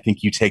up, and I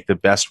think you take the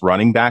best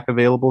running back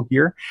available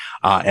here.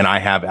 And I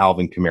have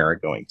Alvin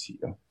Kamara going to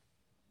you.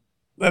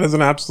 That is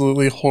an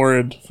absolutely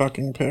horrid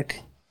fucking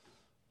pick.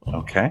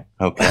 Okay.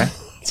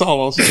 That's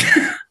all I'll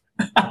say.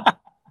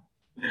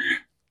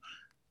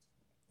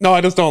 No,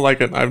 I just don't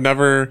like it. I've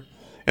never,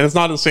 and it's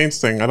not a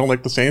Saints thing. I don't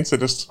like the Saints.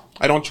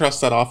 I don't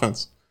trust that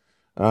offense.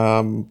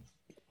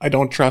 I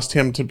don't trust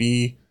him to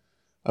be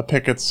a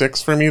pick at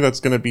 6 for me that's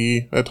going to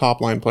be a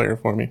top line player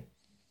for me.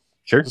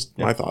 Sure. Just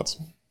my thoughts.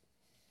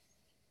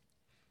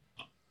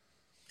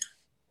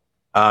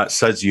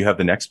 Suds, you have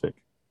the next pick.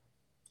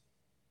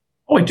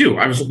 Oh, I do.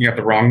 I was looking at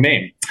the wrong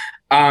name.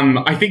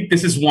 I think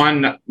this is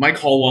one Mike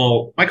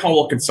Hallwell. Mike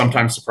Hallwell can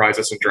sometimes surprise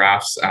us in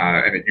drafts,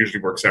 and it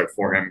usually works out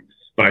for him.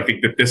 But I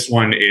think that this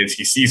one is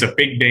he sees a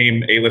big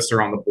name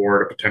A-lister on the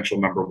board, a potential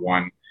number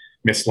one,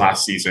 missed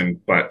last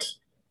season, but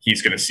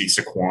he's going to see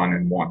Saquon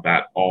and want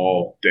that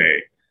all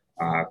day.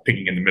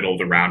 Picking in the middle of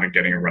the round and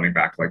getting a running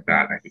back like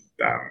that, I think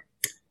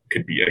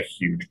could be a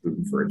huge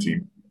boon for a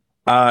team.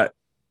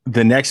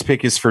 The next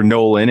pick is for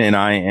Nolan, and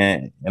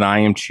I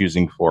am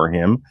choosing for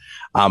him.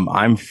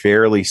 I'm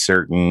fairly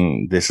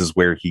certain this is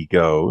where he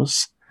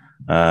goes,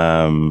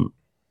 but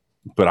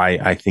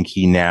I think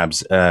he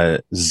nabs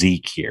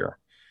Zeke here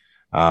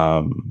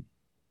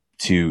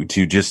to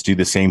just do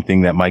the same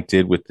thing that Mike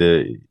did with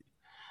the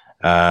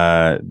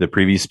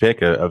previous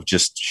pick of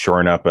just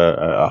shoring up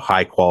a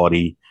high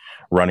quality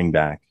running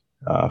back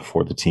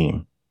for the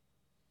team.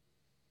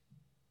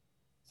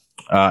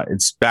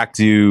 It's back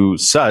to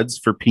Suds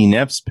for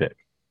P-Nev's pick.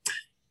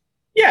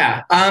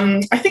 Yeah,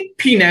 I think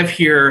P-Nev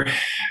here,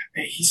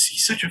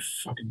 he's such a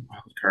fucking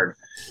wild card.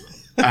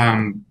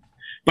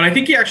 But I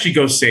think he actually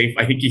goes safe.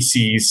 I think he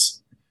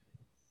sees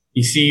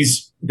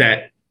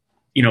that,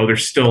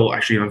 there's still,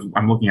 actually,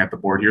 I'm looking at the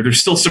board here,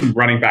 there's still some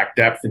running back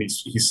depth, and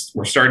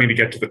we're starting to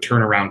get to the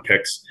turnaround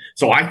picks.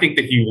 So I think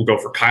that he will go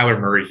for Kyler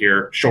Murray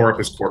here, shore up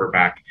his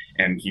quarterback,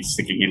 and he's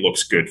thinking he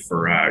looks good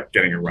for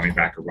getting a running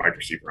back or wide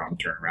receiver on the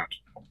turnaround.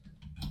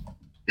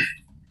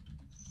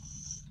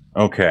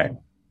 Okay.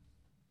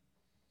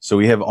 So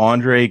we have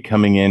Andre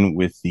coming in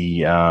with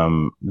the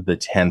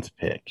 10th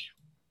pick.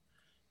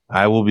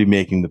 I will be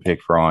making the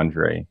pick for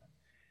Andre.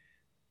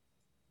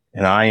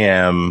 And I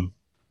am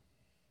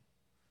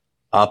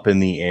up in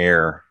the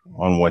air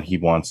on what he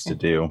wants to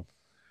do.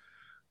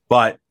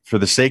 But for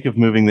the sake of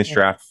moving this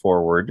draft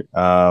forward,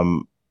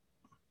 I'll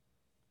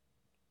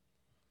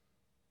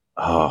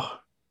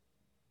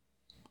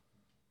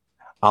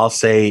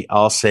say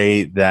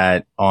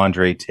that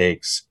Andre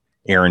takes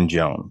Aaron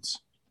Jones.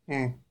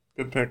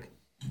 Good pick.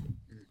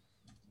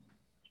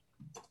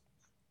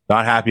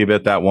 Not happy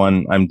about that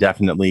one. I'm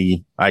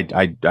definitely I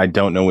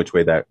don't know which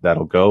way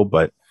that'll go,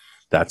 but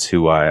that's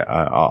who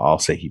I'll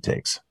say he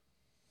takes.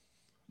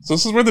 So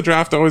this is where the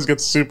draft always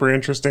gets super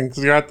interesting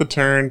because you're at the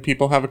turn,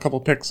 people have a couple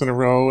picks in a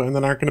row and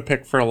then aren't going to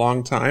pick for a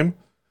long time.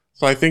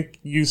 So I think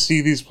you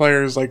see these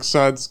players like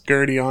Suds,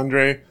 Gertie,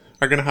 Andre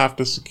are going to have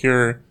to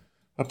secure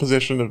a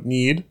position of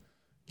need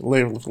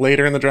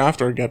later in the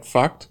draft or get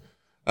fucked.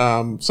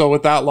 So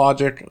with that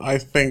logic, I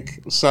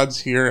think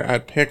Suds here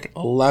at pick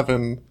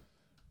 11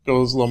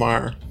 goes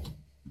Lamar.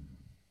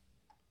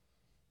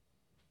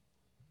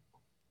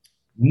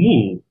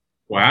 Ooh,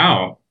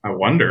 wow. I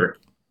wonder.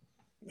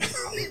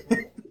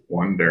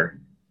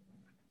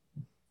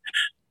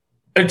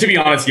 To be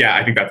honest, yeah,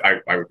 I think that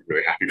I would be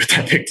really happy with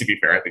that pick, to be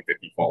fair. I think that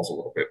he falls a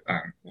little bit.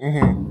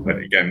 But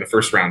again, the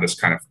first round is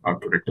kind of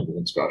unpredictable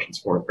in Scottish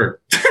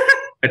sport.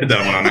 I did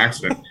that one on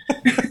accident.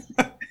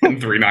 In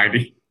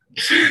 390.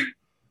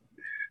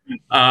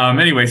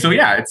 Anyway, so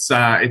yeah,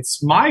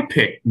 it's my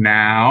pick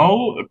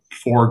now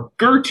for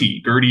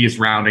Gertie. Gertie is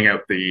rounding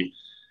out the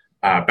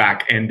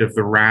back end of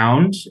the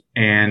round,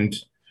 and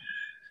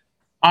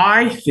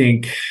I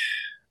think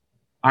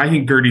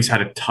Gertie's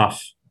had a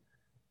tough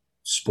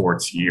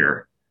sports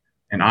year,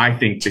 and I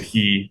think that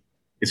he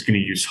is going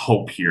to use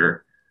hope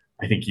here.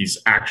 I think he's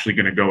actually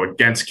going to go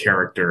against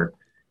character,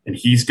 and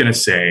he's going to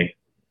say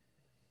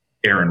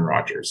Aaron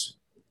Rodgers.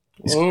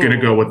 He's going to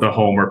go with the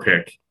homer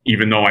pick,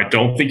 even though I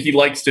don't think he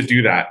likes to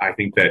do that. I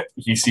think that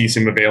he sees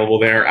him available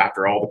there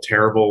after all the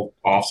terrible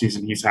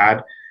offseason he's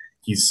had.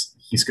 He's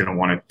going to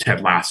want to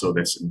Ted Lasso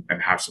this and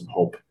have some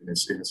hope in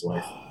his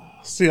life.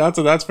 See,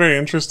 that's very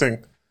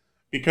interesting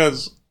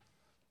because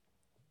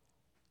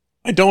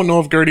I don't know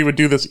if Gertie would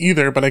do this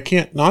either, but I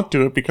can't not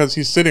do it because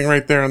he's sitting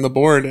right there on the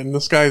board, and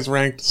this guy's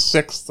ranked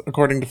 6th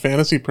according to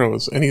Fantasy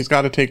Pros, and he's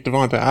got to take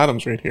Devonta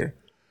Adams right here.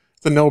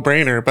 It's a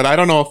no-brainer, but I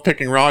don't know if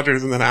picking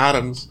Rodgers and then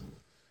Adams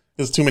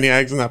is too many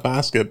eggs in that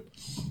basket.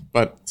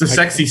 But it's a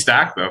sexy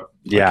stack, though.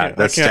 Yeah,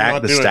 the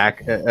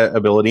stack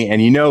ability,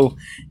 and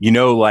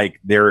like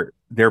they're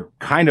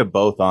kind of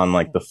both on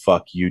like the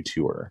fuck you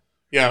tour.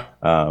 Yeah,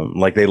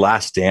 like they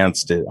last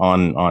danced it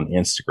on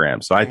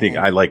Instagram. So I think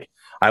I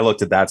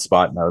looked at that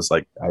spot and I was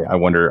like, I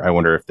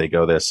wonder if they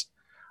go this.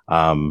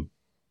 Yeah,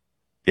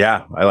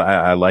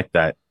 I like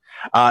that.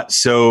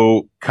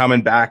 So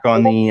coming back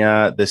on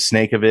the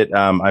snake of it,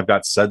 I've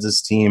got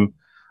Suds' team.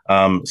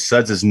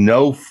 Suds is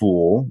no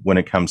fool when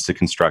it comes to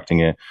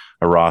constructing a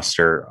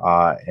roster.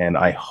 And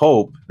I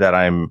hope that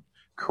I'm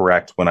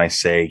correct when I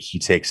say he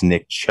takes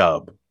Nick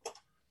Chubb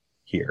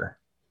here.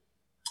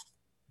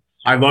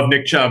 I love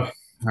Nick Chubb.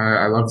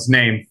 I love his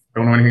name.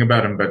 Don't know anything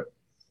about him, but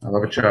I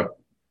love a Chubb.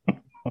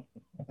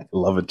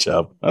 Love a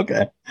Chubb.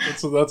 Okay.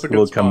 That's a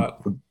good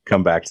spot.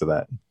 Come back to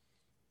that.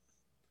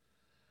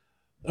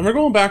 And we're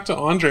going back to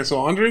Andre. So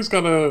Andre's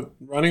got a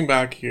running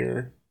back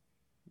here,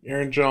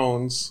 Aaron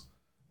Jones.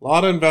 A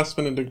lot of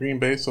investment into Green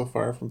Bay so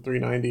far from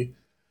 390.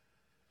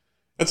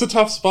 It's a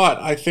tough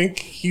spot. I think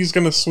he's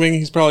going to swing.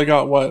 He's probably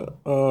got,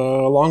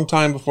 a long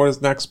time before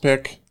his next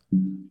pick.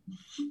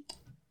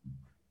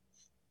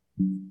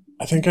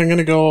 I think I'm going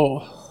to go...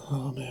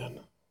 Oh,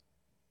 man.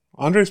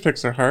 Andre's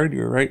picks are hard.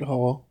 You're right,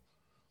 Howell.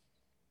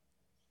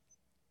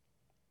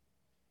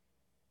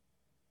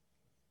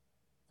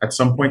 At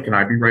some point, can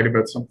I be right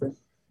about something?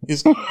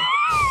 He's...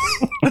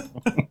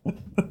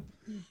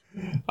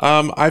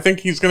 I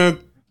think he's going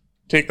to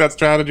take that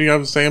strategy I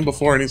was saying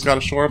before, and he's got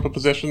to shore up a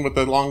position with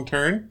the long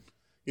turn.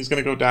 He's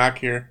going to go Dak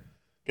here,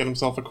 get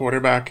himself a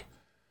quarterback.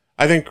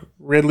 I think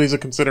Ridley's a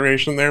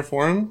consideration there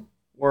for him,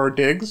 or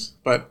Diggs,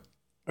 but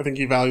I think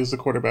he values the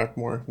quarterback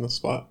more in this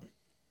spot.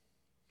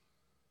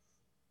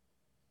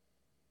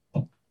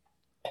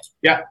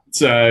 Yeah,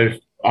 it's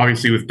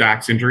obviously with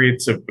Dak's injury,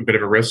 it's a bit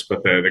of a risk,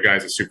 but the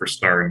guy's a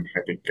superstar, and I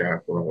think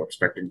we're all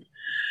expecting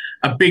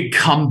a big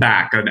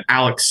comeback, an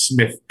Alex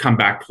Smith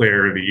Comeback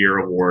Player of the Year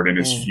award in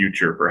his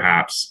future,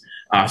 perhaps.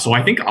 So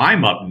I think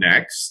I'm up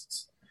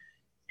next,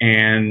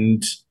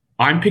 and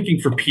I'm picking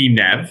for P.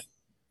 Nev,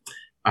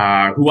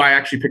 who I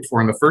actually picked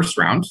for in the first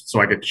round, so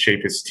I get to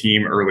shape his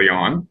team early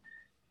on.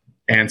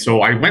 And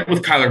so I went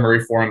with Kyler Murray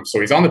for him, so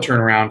he's on the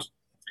turnaround.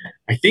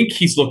 I think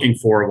he's looking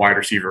for a wide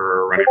receiver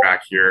or a running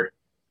back here.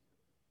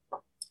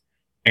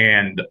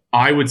 And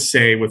I would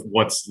say with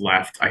what's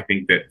left, I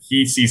think that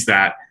he sees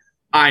that.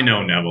 I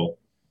know Neville.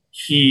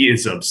 He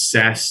is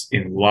obsessed,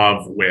 in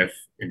love with,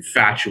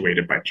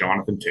 infatuated by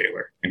Jonathan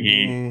Taylor.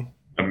 And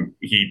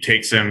he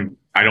takes him.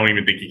 I don't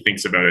even think he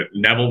thinks about it.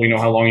 Neville, we know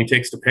how long he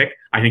takes to pick.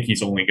 I think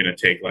he's only going to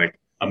take like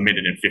a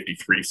minute and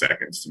 53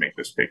 seconds to make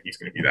this pick. He's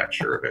going to be that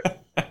sure of it.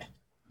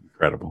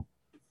 Incredible.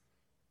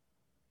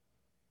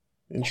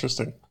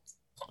 Interesting.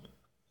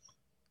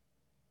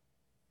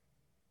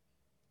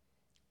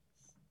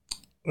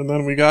 And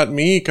then we got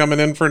me coming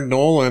in for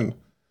Nolan.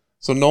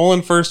 So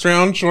Nolan first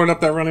round, shored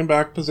up that running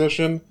back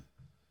position.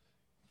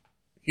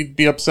 He'd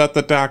be upset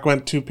that Dak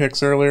went 2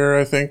 picks earlier,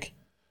 I think.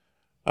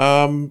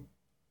 For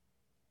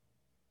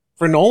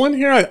Nolan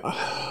here,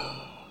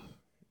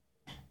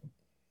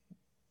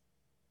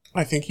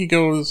 I think he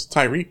goes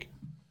Tyreek.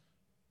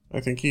 I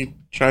think he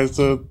tries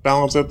to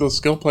balance out those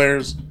skill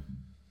players. And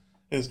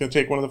he's going to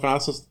take one of the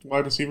fastest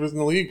wide receivers in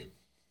the league.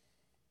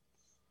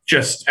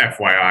 Just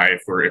FYI,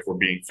 if we're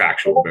being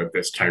factual about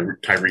this,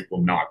 Tyreek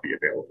will not be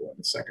available in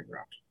the second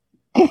round.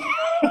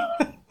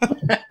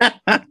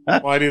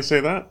 Why do you say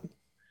that?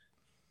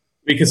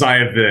 Because I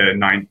have the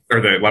 9th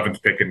or the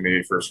 11th pick in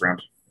the first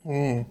round.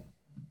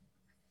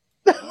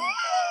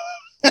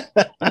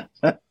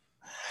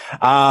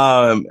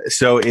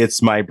 So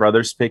it's my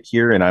brother's pick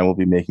here, and I will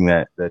be making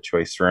that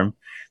choice for him.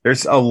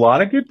 There's a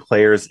lot of good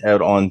players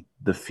out on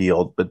the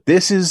field, but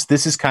this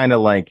is kind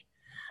of like,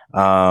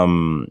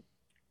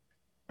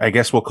 I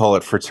guess we'll call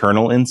it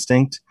fraternal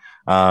instinct.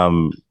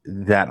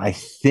 That I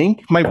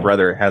think my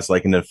brother has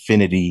like an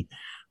affinity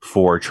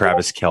for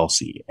Travis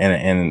Kelce,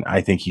 and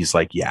I think he's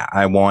like, yeah,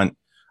 I want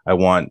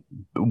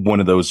one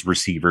of those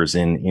receivers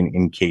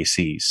in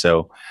KC.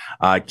 So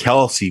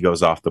Kelce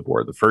goes off the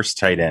board, the first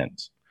tight end.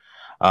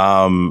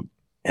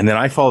 And then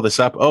I follow this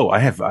up. Oh, I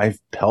have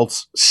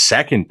Pelt's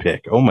second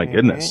pick. Oh my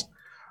goodness.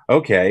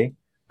 Okay.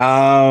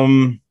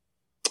 So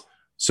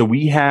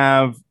we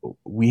have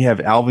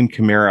Alvin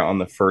Kamara on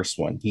the first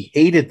one. He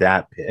hated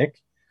that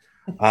pick.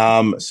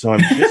 So I'm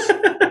just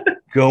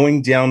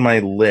going down my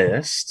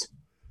list.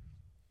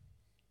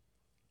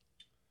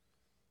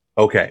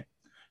 Okay.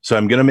 So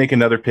I'm going to make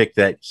another pick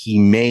that he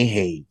may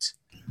hate,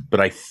 but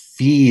I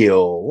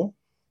feel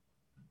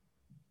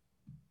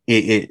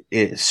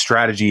it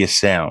strategy is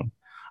sound.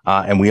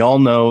 And we all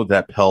know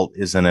that Pelt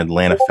is an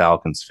Atlanta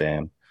Falcons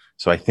fan.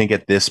 So I think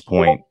at this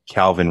point,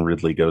 Calvin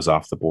Ridley goes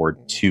off the board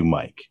to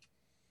Mike.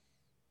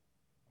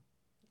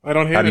 I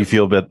don't hate it. How do you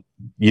feel about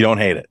you don't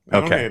hate it? I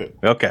Okay. don't hate it.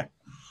 Okay.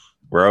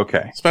 We're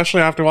okay.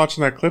 Especially after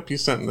watching that clip you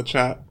sent in the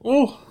chat.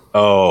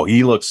 Oh,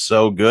 he looks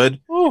so good.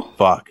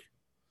 Fuck.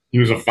 He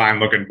was a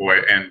fine-looking boy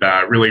and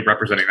really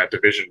representing that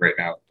division right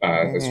now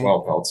as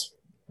well, Peltz.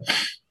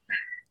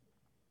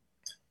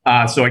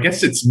 So I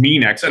guess it's me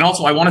next. And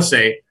also, I want to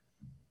say,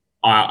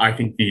 I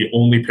think the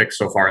only pick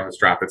so far in this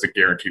draft that's a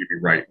guarantee to be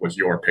right was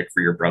your pick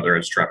for your brother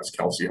as Travis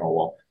Kelce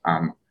Howell.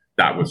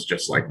 That was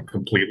just like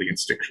completely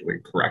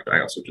instinctually correct. I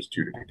also just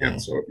tuned it again,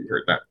 so if you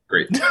heard that,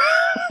 great.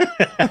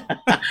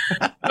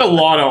 Had a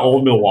lot of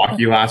old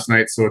Milwaukee last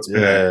night, so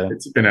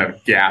it's been a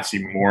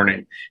gassy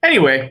morning.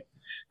 Anyway,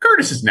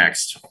 Curtis is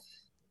next.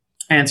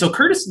 And so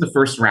Curtis in the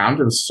first round,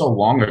 it was so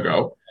long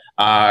ago,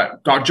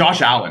 got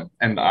Josh Allen,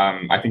 and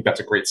I think that's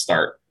a great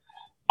start.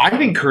 I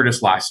think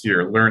Curtis last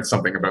year learned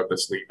something about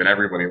this league that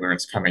everybody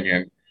learns coming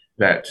in,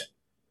 that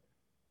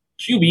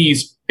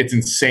QBs, it's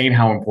insane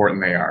how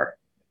important they are.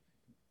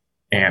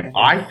 And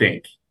I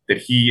think that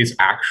he is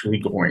actually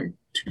going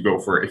to go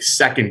for a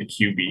second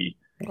QB.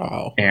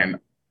 Wow.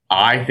 And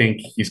I think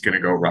he's going to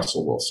go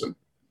Russell Wilson.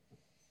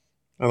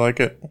 I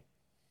like it.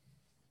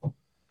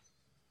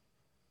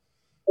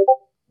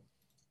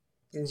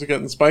 Things are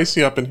getting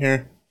spicy up in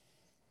here.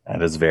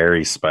 That is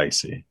very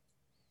spicy.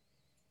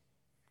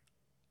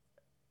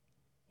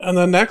 And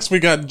then next we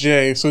got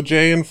Jay. So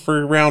Jay in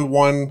for round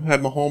 1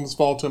 had Mahomes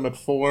fall to him at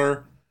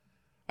 4.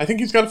 I think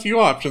he's got a few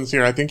options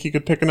here. I think he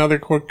could pick another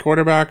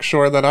quarterback,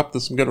 shore that up.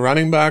 There's some good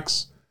running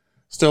backs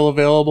still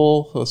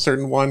available. A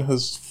certain one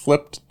has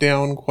flipped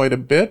down quite a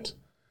bit.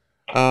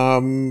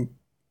 But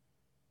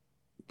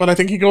I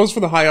think he goes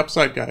for the high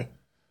upside guy.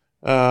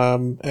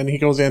 And he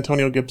goes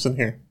Antonio Gibson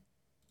here,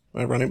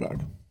 my running back.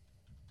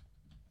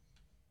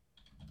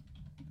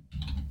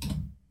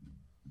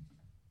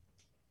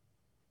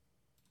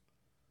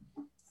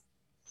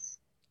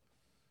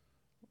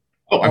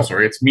 Oh, I'm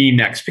sorry. It's me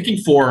next. Picking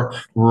for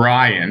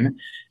Ryan.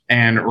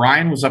 And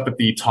Ryan was up at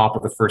the top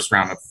of the first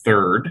round of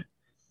third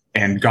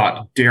and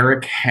got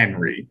Derrick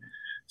Henry.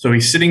 So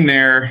he's sitting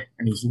there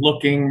and he's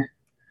looking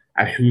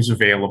at who's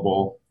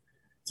available.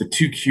 It's a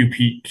 2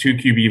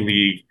 QB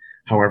league.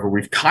 However,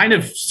 we've kind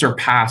of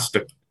surpassed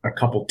a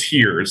couple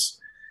tiers.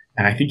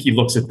 And I think he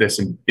looks at this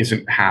and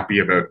isn't happy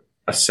about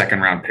a second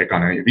round pick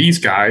on any of these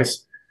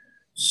guys.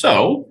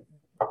 So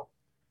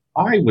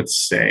I would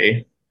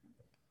say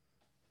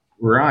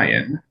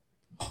Ryan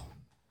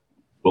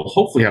will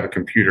hopefully have a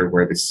computer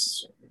where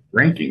this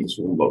rankings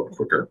will load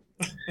quicker.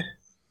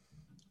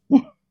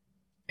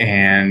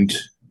 And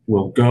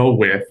we'll go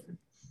with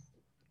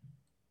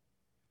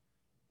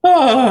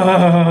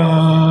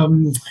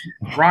Ryan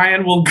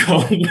will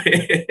go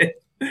with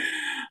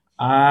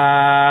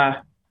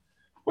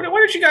why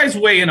don't you guys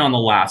weigh in on the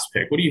last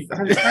pick? How do you feel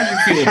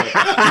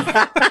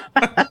about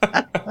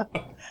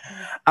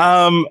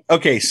that?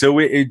 Okay, so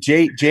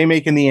Jay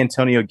making the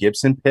Antonio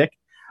Gibson pick.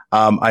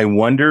 I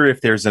wonder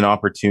if there's an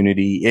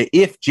opportunity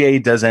if Jay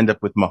does end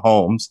up with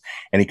Mahomes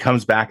and he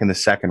comes back in the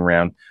second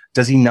round.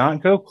 Does he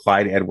not go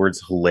Clyde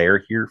Edwards-Helaire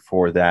here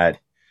for that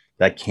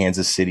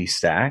Kansas City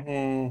stack?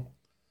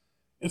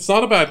 It's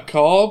not a bad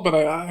call, but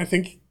I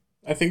think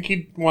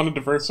he'd want to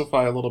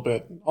diversify a little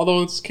bit.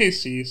 Although it's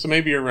KC, so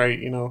maybe you're right.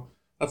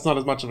 That's not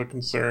as much of a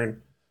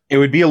concern. It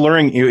would be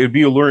alluring. It would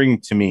be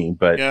alluring to me,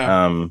 but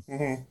yeah.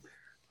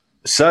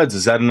 Suds,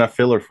 is that enough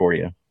filler for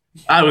you?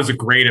 That was a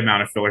great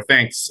amount of filler.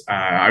 Thanks.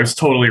 I was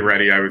totally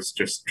ready. I was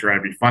just trying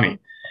to be funny.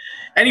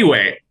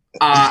 Anyway,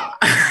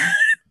 I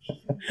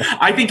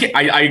think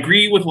I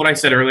agree with what I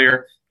said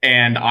earlier,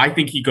 and I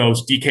think he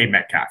goes DK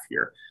Metcalf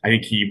here. I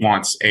think he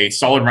wants a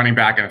solid running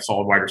back and a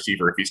solid wide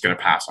receiver if he's going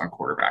to pass on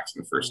quarterbacks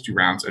in the first 2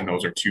 rounds, and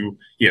those are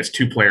he has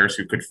 2 players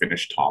who could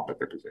finish top at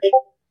their position.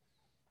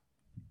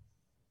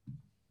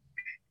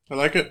 I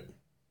like it.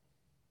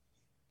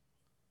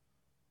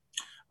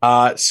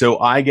 So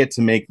I get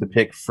to make the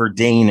pick for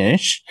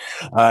Danish.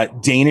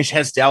 Danish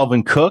has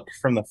Dalvin Cook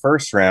from the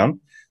first round.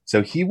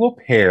 So he will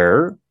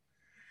pair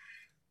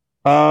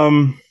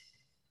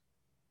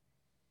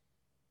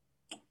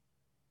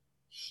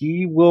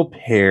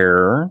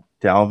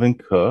Dalvin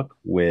Cook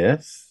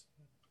with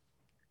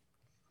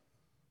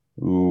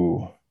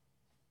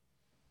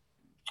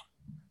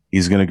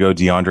he's going to go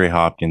DeAndre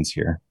Hopkins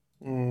here.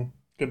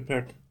 Good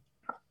pick.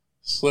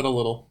 Slid a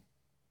little,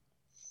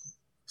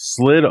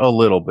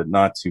 but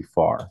not too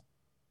far.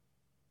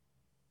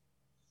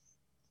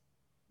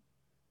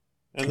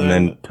 And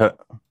then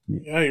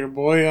your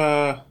boy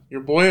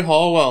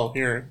Hallwell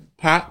here,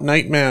 Pat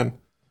Nightman,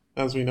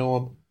 as we know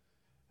him,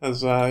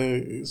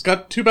 he's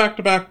got 2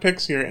 back-to-back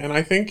picks here, and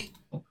I think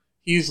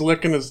he's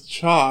licking his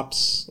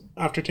chops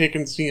after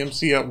taking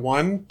CMC at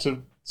 1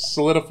 to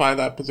solidify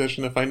that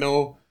position. If I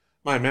know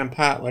my man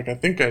Pat like I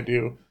think I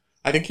do,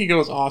 I think he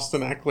goes Austin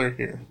Eckler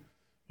here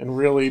and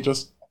really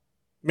just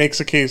makes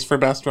a case for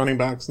best running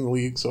backs in the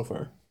league so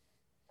far.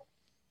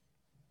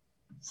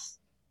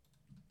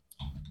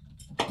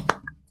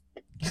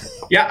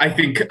 Yeah, I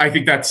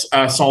think that's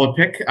a solid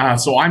pick.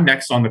 So I'm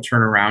next on the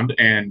turnaround,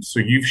 and so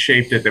you've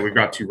shaped it that we've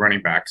got 2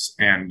 running backs,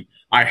 and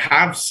I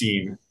have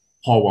seen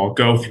Hallwell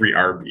go 3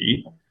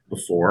 RB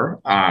before.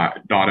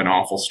 Not an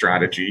awful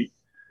strategy,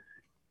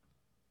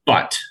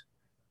 but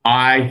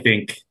I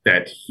think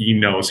that he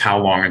knows how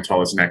long until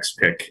his next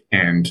pick,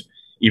 and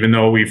even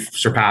though we've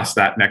surpassed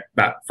that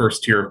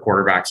first tier of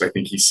quarterbacks, I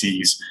think he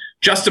sees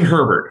Justin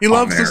Herbert. He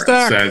loves the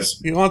stack.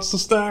 He wants the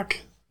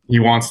stack. He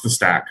wants the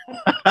stack.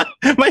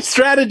 My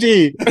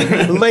strategy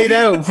laid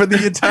out for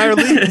the entire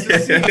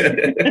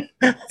league.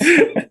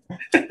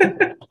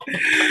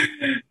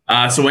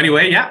 So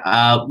anyway,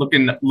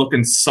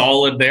 looking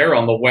solid there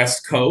on the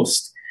West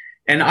Coast.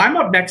 And I'm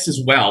up next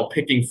as well,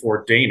 picking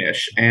for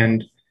Danish.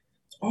 And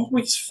it's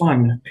always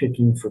fun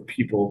picking for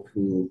people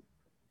who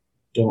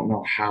don't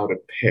know how to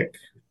pick,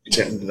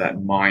 get into that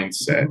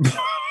mindset.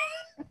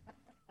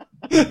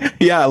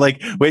 Yeah, like,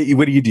 wait,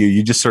 what do?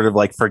 You just sort of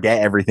like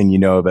forget everything you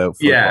know about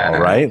football,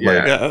 right?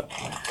 Yeah.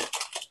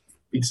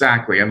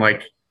 Exactly. And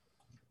like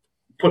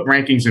put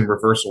rankings in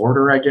reverse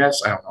order, I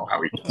guess. I don't know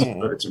how he does it,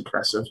 but it's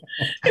impressive.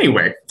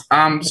 Anyway,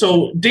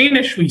 so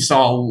Danish we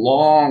saw a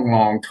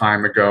long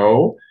time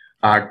ago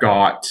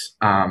got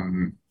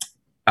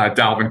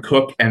Dalvin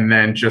Cook, and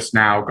then just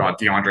now got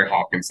DeAndre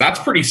Hopkins. That's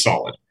pretty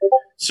solid.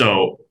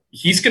 So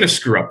he's going to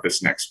screw up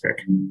this next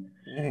pick.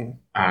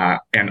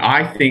 And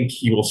I think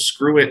he will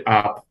screw it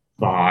up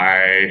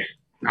by...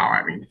 No,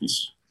 I mean,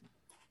 he's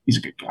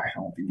a good guy. I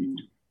don't think he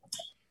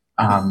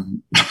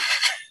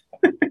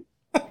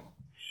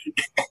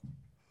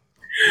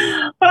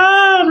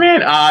Oh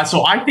man!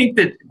 So I think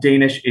that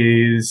Danish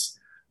is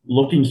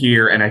looking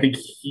here, and I think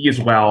he as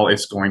well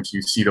is going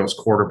to see those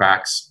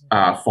quarterbacks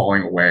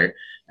falling away,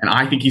 and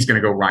I think he's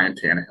going to go Ryan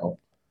Tannehill.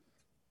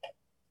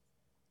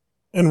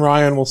 And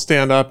Ryan will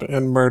stand up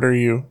and murder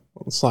you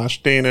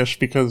 / Danish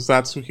because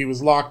that's who he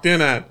was locked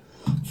in at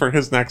for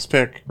his next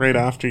pick right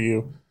after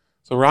you.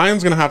 So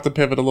Ryan's going to have to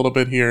pivot a little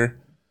bit here.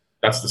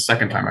 That's the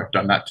second time I've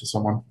done that to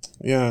someone.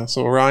 Yeah,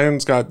 so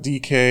Ryan's got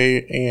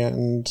DK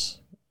and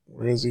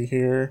where is he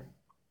here?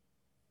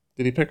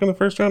 Did he pick in the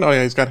first round? Oh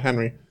yeah, he's got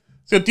Henry.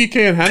 He's got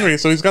DK and Henry,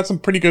 so he's got some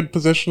pretty good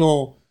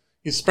positional.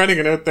 He's spreading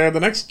it out there. The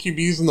next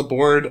QBs on the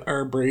board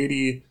are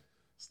Brady,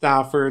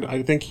 Stafford.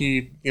 I think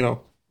he,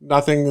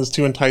 nothing is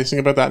too enticing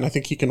about that, and I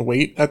think he can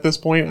wait at this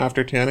point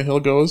after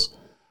Tannehill goes.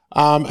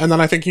 And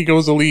then I think he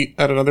goes elite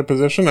at another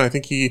position. I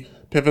think he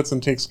pivots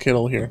and takes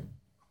Kittle here.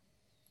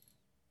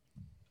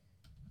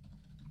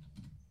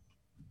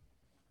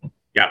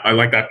 Yeah, I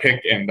like that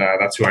pick, and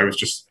that's who I was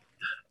just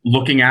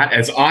looking at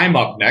as I'm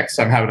up next.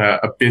 I'm having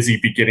a busy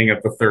beginning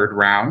of the third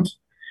round.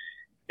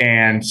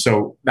 And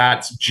so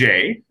that's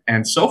Jay.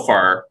 And so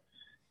far,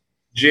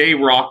 Jay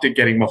rocked at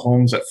getting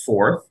Mahomes at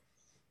 4th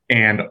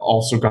and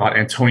also got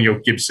Antonio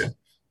Gibson.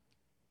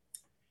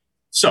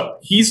 So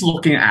he's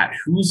looking at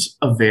who's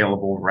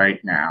available right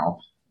now.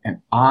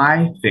 And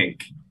I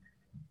think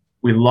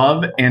we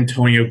love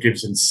Antonio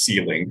Gibson's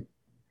ceiling,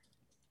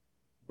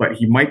 but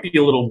he might be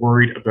a little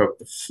worried about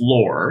the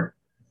floor.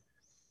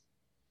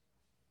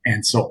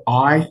 And so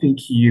I think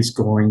he is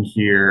going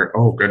here.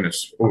 Oh,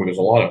 goodness. Oh, there's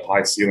a lot of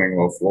high ceiling,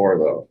 low floor,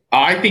 though.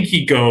 I think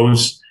he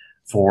goes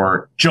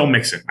for Joe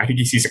Mixon. I think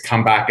he sees a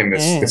comeback, and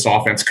this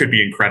offense could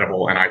be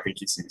incredible. And I think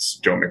he sees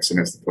Joe Mixon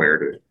as the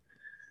player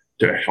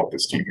to help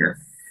his team here.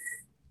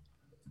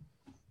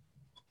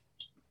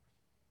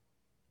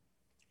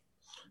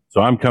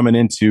 So I'm coming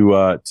in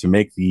to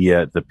make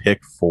the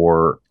pick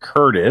for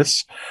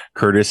Curtis.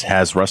 Curtis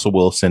has Russell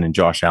Wilson and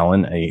Josh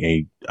Allen,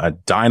 a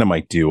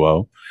dynamite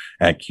duo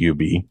at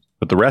QB,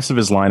 but the rest of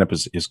his lineup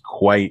is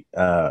quite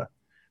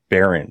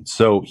barren.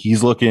 So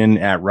he's looking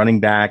at running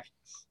back.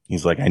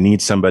 He's like, I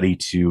need somebody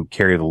to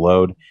carry the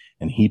load,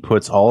 and he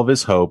puts all of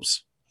his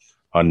hopes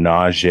on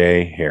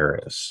Najee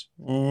Harris.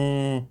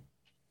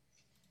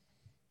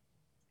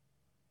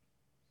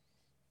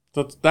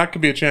 That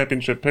could be a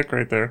championship pick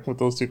right there with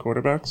those two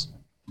quarterbacks.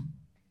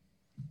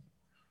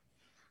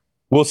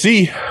 We'll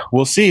see.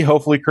 We'll see.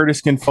 Hopefully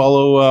Curtis can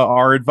follow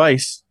our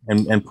advice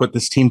and put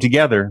this team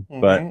together.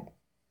 But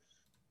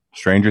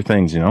stranger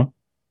things,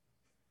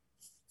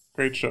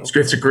 Great show.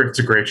 It's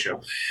a great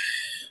show.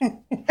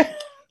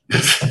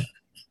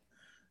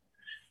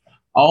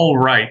 All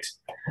right.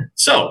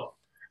 So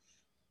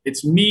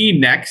it's me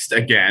next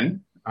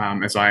again,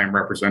 as I am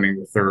representing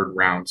the third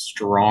round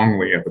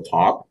strongly at the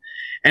top.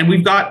 And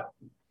we've got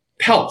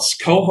Peltz,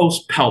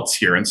 co-host Peltz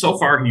here. And so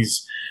far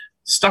he's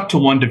stuck to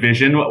one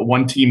division,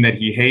 one team that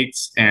he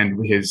hates, and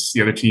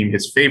the other team,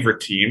 his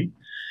favorite team.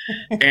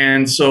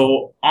 And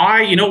so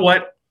you know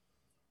what?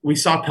 We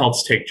saw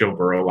Peltz take Joe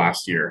Burrow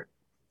last year,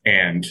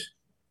 and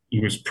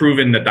he was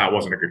proven that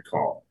wasn't a good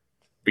call.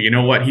 But you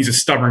know what? He's a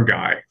stubborn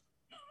guy.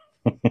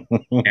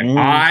 And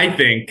I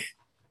think,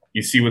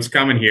 you see what's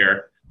coming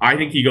here, I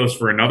think he goes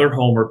for another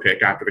homer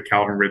pick after the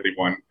Calvin Ridley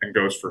one and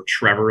goes for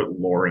Trevor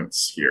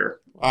Lawrence here.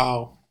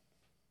 Wow.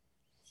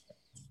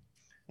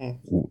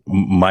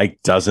 Mike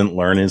doesn't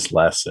learn his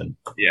lesson.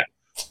 Yeah.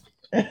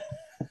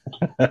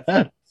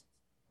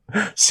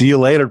 See you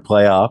later,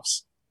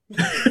 playoffs.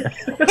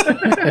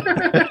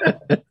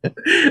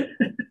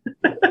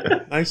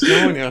 Nice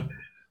knowing you.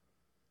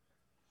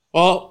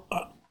 Well,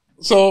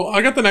 so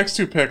I got the next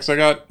two picks. I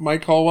got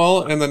Mike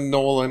Caldwell and then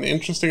Nolan.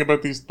 Interesting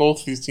about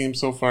both these teams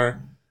so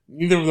far.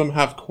 Neither of them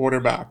have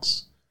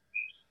quarterbacks.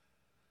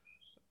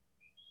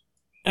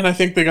 And I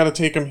think they got to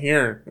take him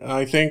here.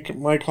 I think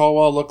Mike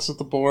Caldwell looks at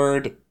the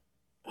board.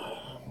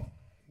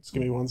 Just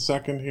give me 1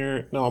 second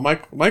here. No,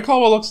 Mike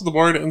Caldwell looks at the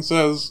board and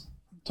says,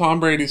 Tom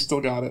Brady's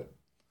still got it.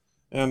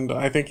 And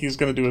I think he's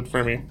going to do it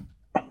for me.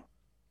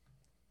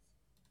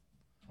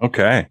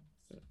 Okay.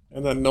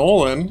 And then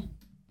Nolan,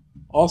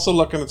 also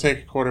looking to take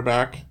a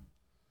quarterback.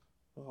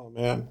 Oh,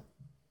 man.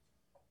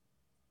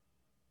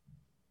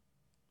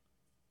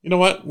 You know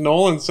what?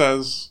 Nolan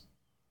says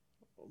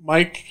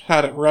Mike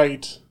had it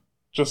right,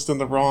 just in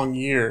the wrong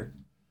year.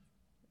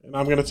 And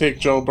I'm going to take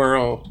Joe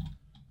Burrow,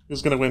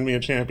 who's going to win me a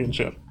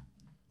championship.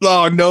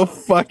 Oh, no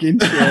fucking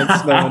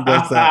chance no one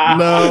does that.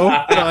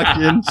 No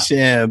fucking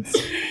chance.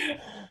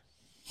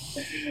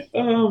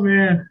 Oh,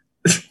 man.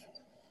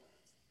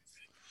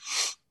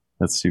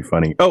 That's too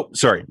funny. Oh,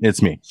 sorry,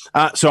 it's me.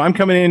 So I'm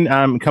coming in.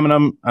 I'm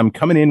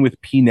coming in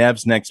with P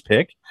Nev's next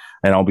pick,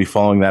 and I'll be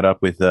following that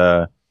up with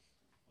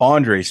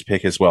Andre's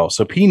pick as well.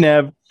 So P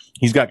Nev,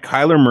 he's got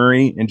Kyler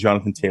Murray and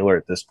Jonathan Taylor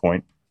at this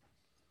point.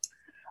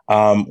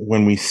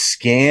 When we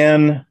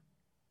scan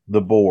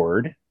the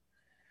board,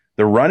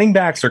 the running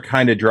backs are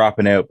kind of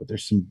dropping out, but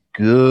there's some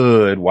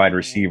good wide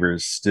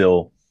receivers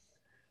still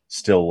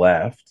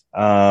left.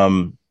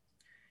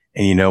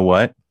 And you know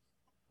what?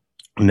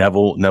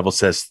 Neville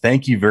says,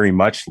 "Thank you very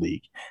much,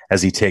 League,"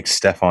 as he takes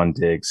Stephon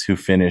Diggs, who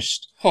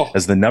finished Oh,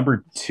 as the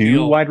number 2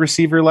 Steal. wide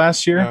receiver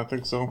last year. yeah, I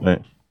think so.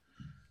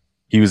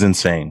 He was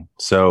insane.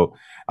 So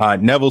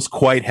Neville's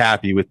quite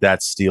happy with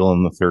that steal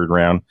in the third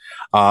round.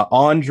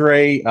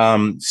 Andre,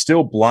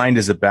 still blind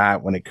as a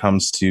bat when it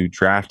comes to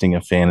drafting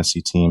a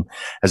fantasy team.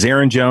 As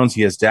Aaron Jones,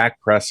 he has Dak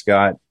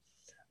Prescott.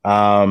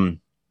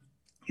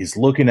 He's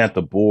looking at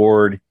the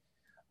board.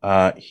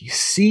 He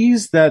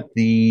sees that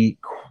the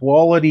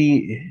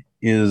quality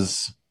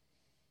is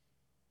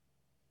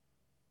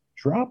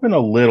dropping a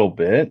little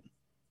bit.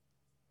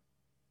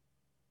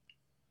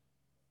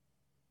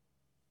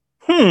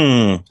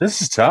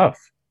 This is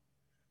tough.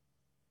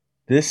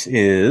 This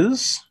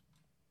is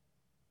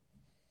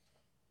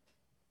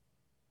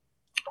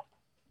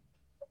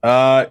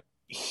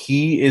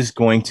he is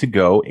going to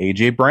go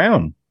AJ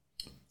Brown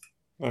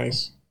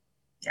Nice.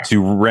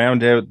 to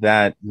round out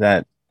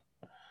that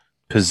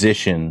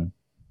position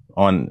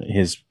on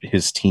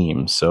his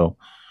team. So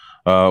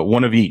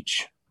one of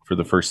each for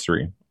the first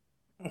 3.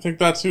 I think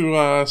that's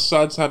who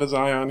Suds had his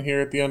eye on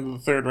here at the end of the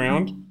third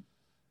round,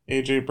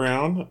 AJ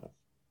Brown.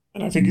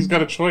 And I think he's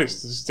got a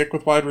choice. Does he stick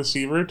with wide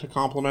receiver to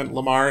complement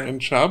Lamar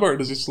and Chubb, or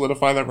does he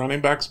solidify that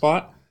running back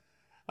spot?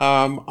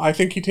 I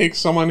think he takes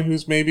someone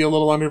who's maybe a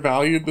little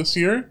undervalued this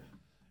year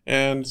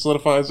and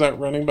solidifies that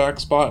running back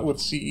spot with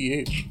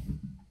CEH,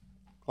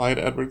 Clyde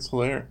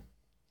Edwards-Helaire.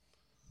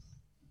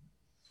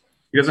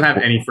 He doesn't have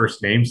any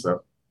first names,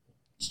 though.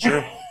 It's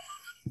true.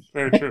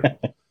 Very true.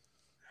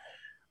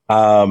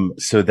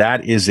 So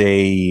that is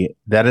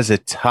a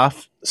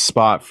tough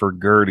spot for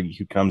Gertie,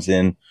 who comes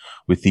in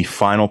with the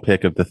final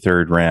pick of the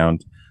third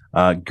round.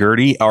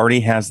 Gertie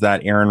already has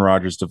that Aaron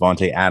Rodgers,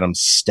 Devontae Adams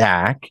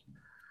stack.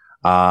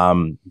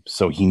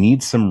 So he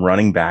needs some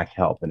running back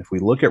help. And if we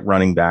look at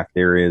running back,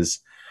 there is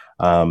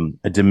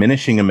a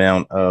diminishing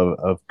amount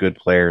of good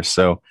players.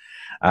 So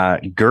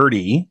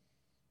Gertie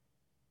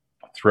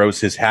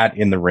throws his hat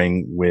in the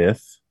ring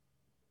with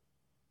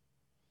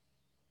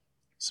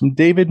some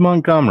David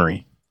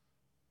Montgomery.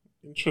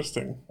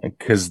 Interesting.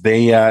 Because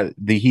he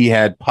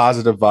had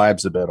positive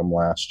vibes about him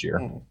last year.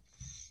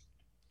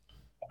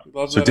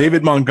 Love So that.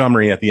 David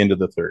Montgomery at the end of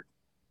the third.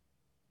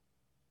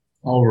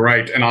 All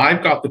right. And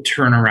I've got the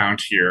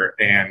turnaround here.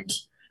 And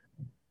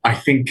I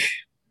think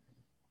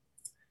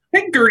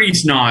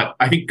Gertie's not.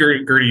 I think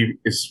Gertie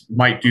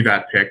might do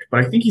that pick,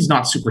 but I think he's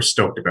not super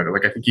stoked about it.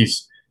 Like, I think he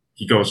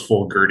goes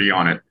full Gertie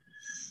on it.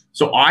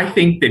 So I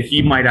think that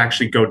he might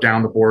actually go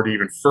down the board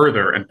even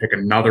further and pick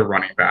another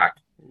running back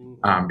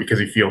because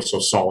he feels so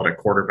solid at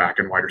quarterback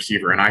and wide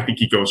receiver. And I think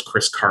he goes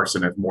Chris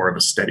Carson as more of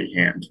a steady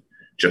hand,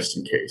 just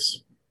in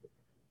case.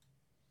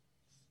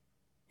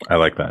 I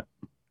like that.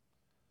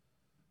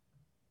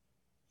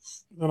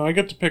 And I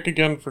get to pick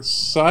again for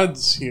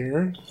Suds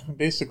here. I'm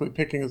basically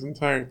picking his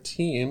entire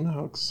team.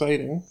 How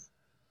exciting.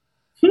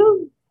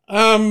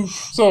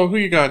 So who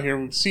you got here?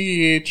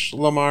 CEH,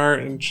 Lamar,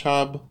 and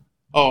Chubb.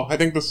 Oh, I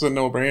think this is a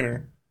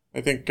no-brainer.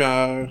 I think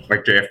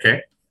Like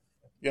JFK?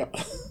 yeah.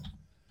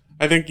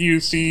 I think you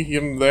see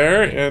him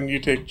there and you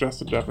take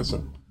Justin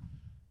Jefferson.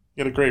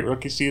 He had a great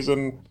rookie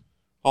season.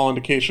 All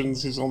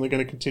indications he's only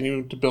going to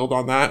continue to build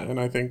on that, and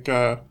I think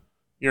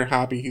you're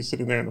happy he's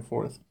sitting there in the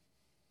fourth.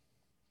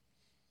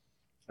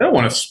 I don't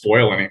want to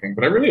spoil anything,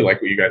 but I really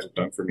like what you guys have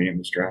done for me in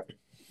this draft.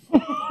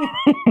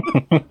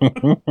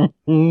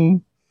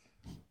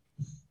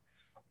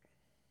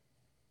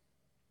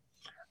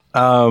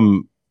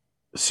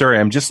 Sorry,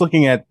 I'm just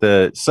looking at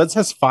the Suds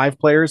has 5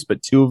 players,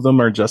 but 2 of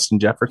them are Justin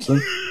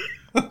Jefferson.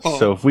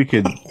 So if we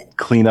could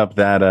clean up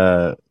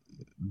that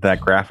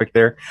graphic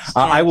there,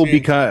 I will be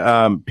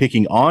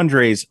picking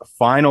Andre's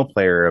final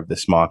player of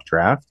this mock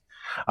draft.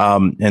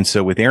 And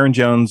so with Aaron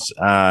Jones,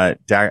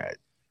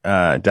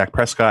 Dak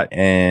Prescott,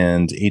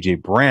 and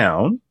AJ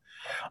Brown,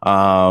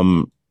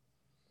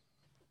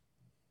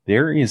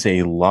 there is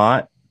a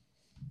lot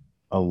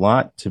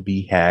to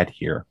be had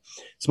here.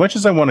 As much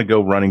as I want to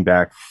go running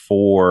back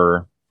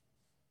for,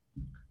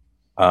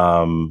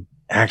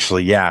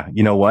 actually, yeah,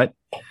 you know what?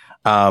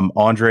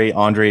 Andre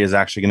is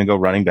actually going to go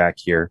running back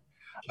here.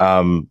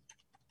 And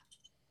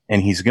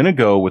he's going to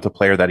go with a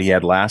player that he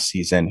had last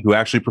season who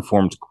actually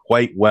performed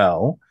quite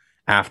well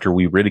after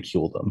we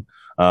ridiculed him.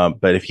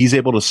 But if he's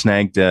able to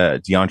snag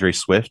DeAndre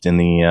Swift in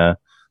the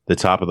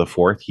top of the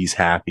fourth, he's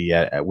happy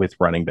with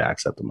running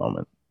backs at the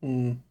moment.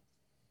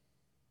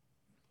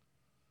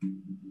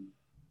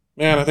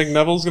 Man, I think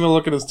Neville's going to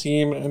look at his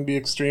team and be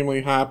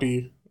extremely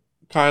happy.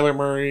 Kyler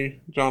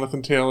Murray,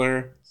 Jonathan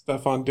Taylor,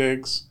 Stephon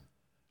Diggs.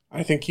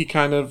 I think he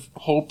kind of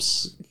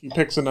hopes he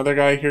picks another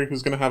guy here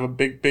who's going to have a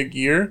big, big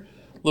year.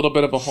 A little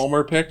bit of a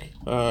homer pick,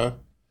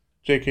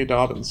 J.K.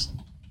 Dobbins.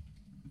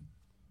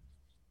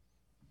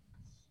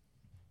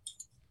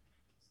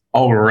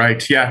 All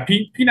right. Yeah,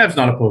 PNev's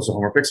not opposed to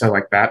homer picks. I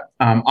like that.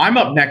 I'm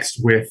up next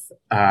with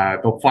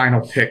the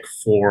final pick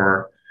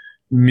for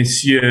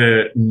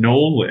Monsieur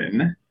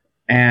Nolan.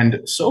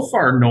 And so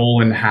far,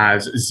 Nolan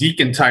has Zeke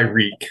and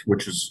Tyreek,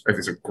 which is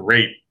a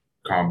great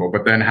combo,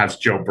 but then has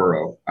Joe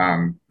Burrow.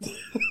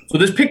 So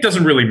this pick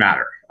doesn't really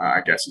matter,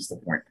 I guess is the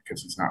point,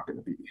 because he's not going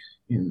to be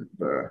in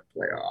the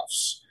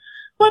playoffs.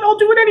 But I'll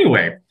do it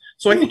anyway.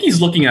 So I think he's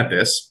looking at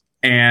this,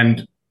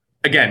 and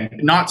again,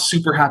 not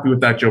super happy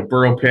with that Joe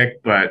Burrow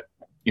pick, but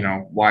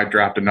why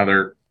draft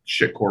another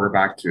shit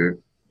quarterback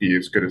to be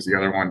as good as the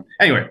other one?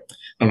 Anyway, I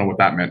don't know what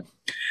that meant.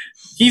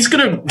 He's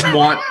going to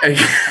want a...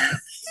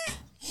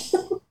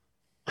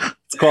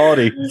 It's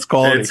quality. It's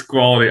quality. It's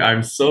quality.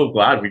 I'm so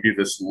glad we do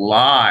this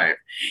live.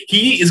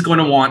 He is going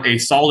to want a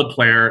solid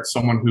player,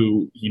 someone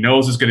who he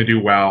knows is going to do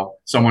well,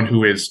 someone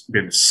who has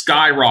been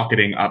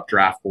skyrocketing up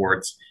draft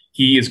boards.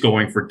 He is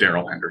going for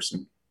Darrell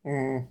Henderson.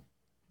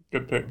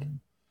 Good pick. I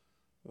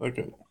like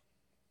it.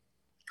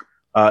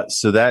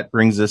 So that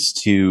brings us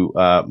to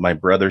my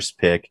brother's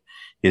pick.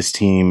 His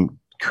team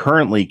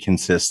currently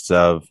consists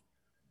of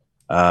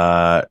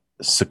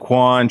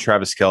Saquon,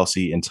 Travis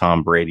Kelce, and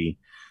Tom Brady.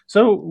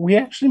 So we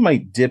actually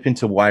might dip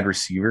into wide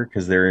receiver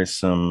because there are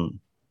some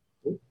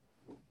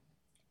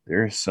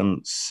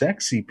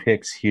sexy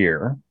picks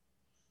here.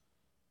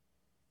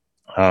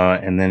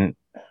 And then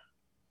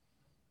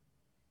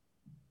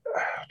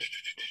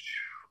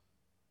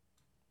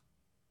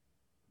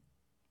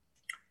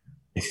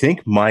I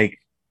think Mike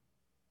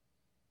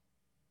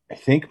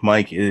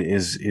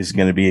is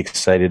going to be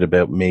excited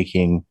about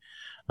making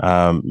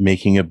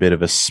a bit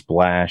of a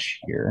splash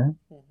here.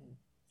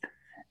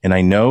 And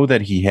I know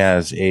that he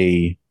has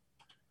a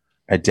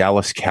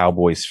Dallas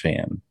Cowboys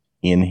fan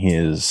in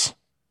his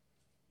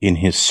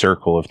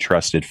circle of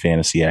trusted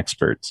fantasy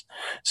experts.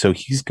 So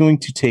he's going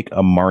to take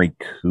Amari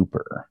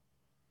Cooper.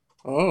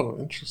 Oh,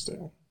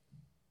 interesting.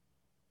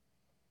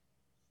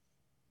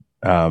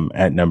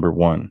 At number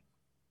 1.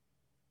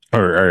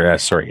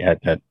 Sorry,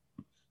 at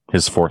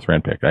his 4th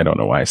round pick. I don't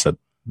know why I said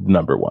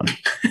number 1.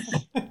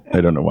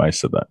 I don't know why I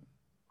said that.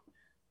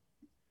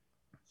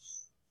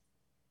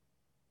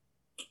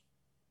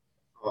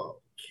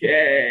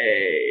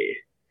 Okay.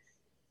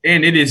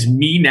 And it is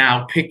me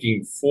now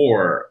picking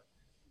for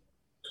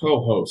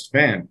co-host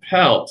Van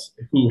Pelt,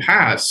 who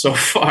has so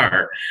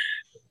far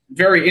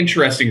very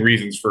interesting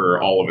reasons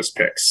for all of his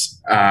picks.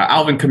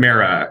 Alvin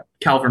Kamara,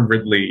 Calvin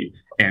Ridley,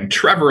 and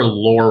Trevor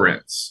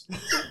Lawrence.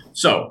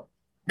 So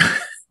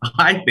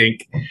I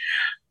think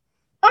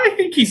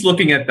he's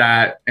looking at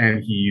that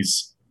and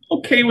he's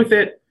okay with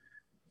it,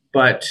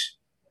 but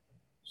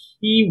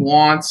he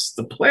wants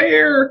the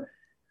player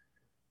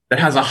that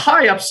has a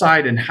high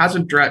upside and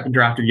hasn't been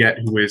drafted yet,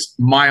 who is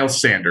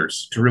Miles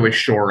Sanders, to really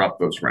shore up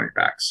those running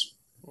backs.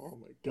 Oh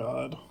my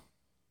god.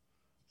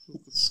 This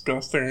is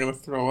disgusting. I'm going to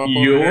throw up.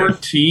 Your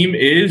team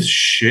is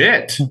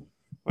shit.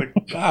 Like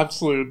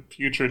absolute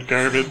putrid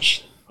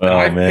garbage. Oh,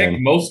 I man.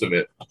 picked most of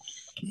it.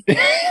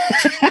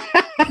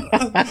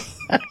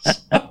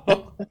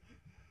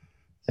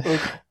 So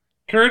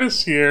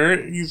Curtis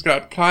here, he's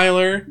got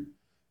Kyler.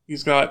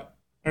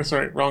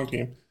 Wrong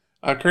team.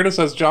 Curtis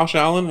has Josh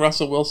Allen,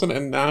 Russell Wilson,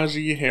 and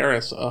Najee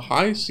Harris. A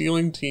high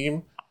ceiling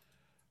team.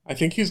 I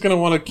think he's going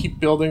to want to keep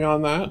building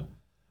on that.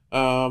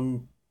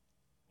 And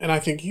I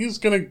think he's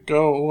going to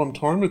go... I'm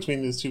torn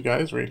between these two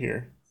guys right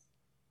here.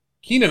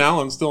 Keenan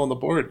Allen's still on the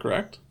board,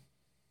 correct?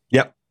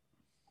 Yep.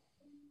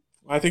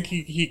 I think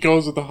he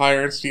goes with the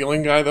higher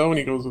ceiling guy, though, and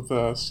he goes with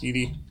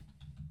CeeDee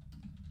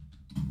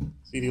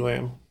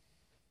Lamb.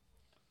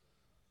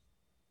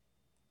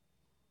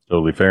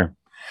 Totally fair.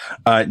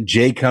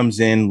 Jay comes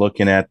in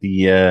looking at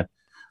the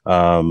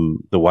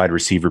wide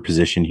receiver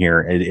position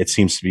here. It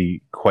seems to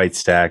be quite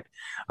stacked.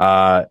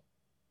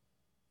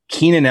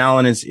 Keenan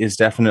Allen is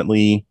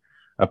definitely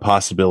a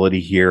possibility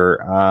here.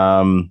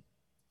 I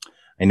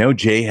know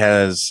Jay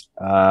has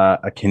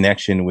a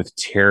connection with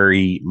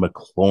Terry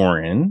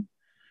McLaurin.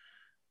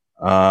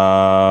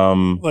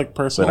 Like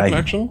personal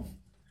connection?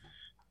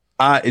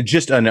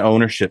 Just an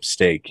ownership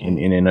stake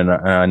in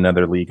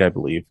another league, I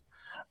believe.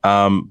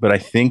 But I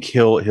think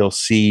he'll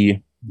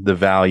see the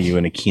value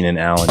in a Keenan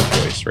Allen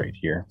choice right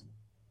here.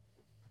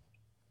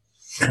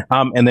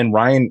 And then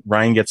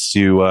Ryan gets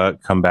to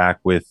come back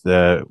with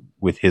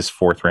his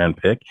 4th round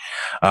pick.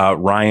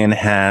 Ryan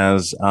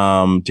has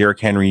Derrick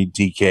Henry,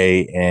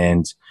 DK,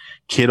 and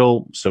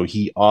Kittle, so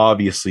he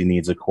obviously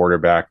needs a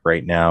quarterback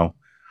right now.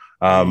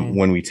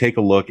 When we take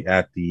a look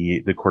at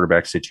the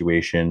quarterback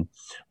situation,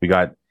 we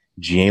got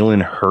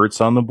Jalen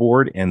Hurts on the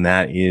board, and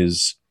that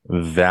is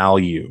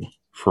value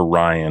for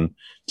Ryan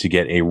to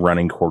get a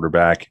running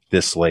quarterback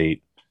this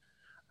late.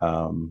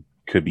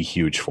 Could be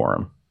huge for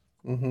him.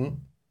 Mm-hmm.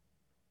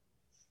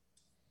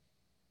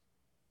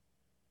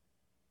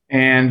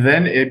 And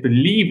then I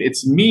believe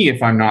it's me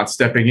if I'm not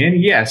stepping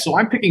in. Yeah, so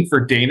I'm picking for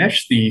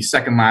Danish, the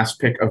second last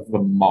pick of the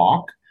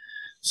mock.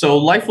 So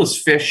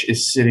Lifeless Fish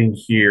is sitting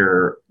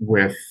here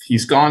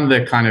he's gone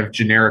the kind of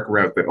generic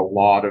route that a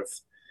lot of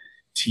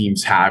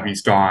teams have.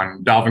 He's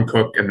gone Dalvin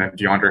Cook and then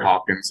DeAndre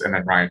Hopkins and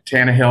then Ryan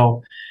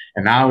Tannehill.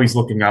 And now he's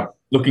looking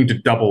to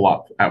double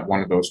up at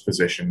one of those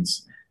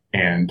positions.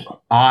 And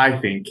I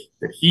think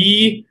that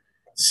he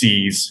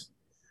sees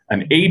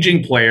an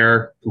aging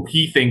player who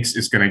he thinks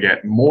is going to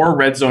get more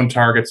red zone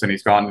targets than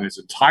he's gotten in his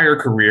entire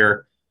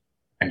career.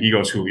 and he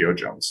goes Julio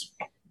Jones.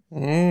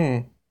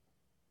 Mm.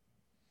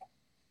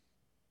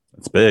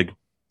 That's big.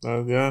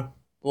 Yeah,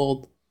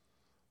 bold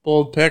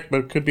pick,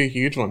 but it could be a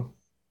huge one.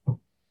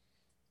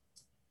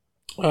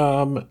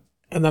 And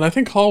then I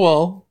think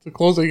Hallwell to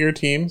close out your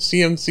team.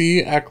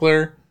 CMC,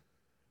 Eckler,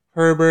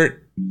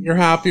 Herbert. You're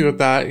happy with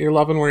that. You're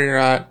loving where you're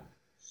at.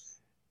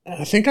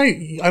 I think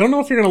I don't know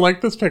if you're gonna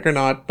like this pick or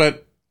not,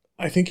 but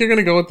I think you're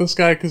gonna go with this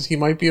guy because he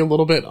might be a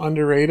little bit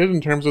underrated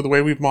in terms of the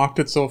way we've mocked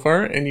it so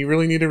far, and you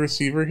really need a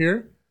receiver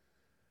here.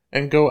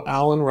 And go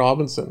Allen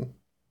Robinson.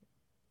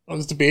 I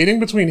was debating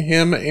between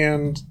him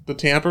and the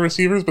Tampa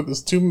receivers, but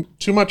there's too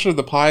much of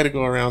the pie to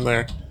go around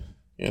there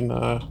in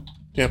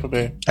Tampa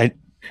Bay.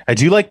 I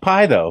do like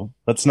pie though.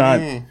 Let's not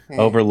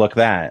overlook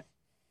that.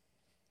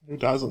 Who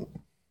doesn't?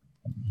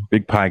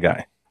 Big pie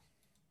guy.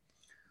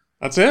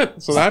 That's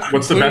it. So that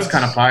What's the best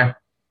kind of pie?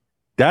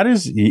 That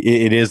is,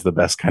 it is the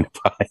best kind of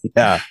pie.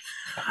 Yeah.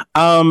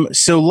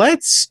 So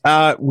let's,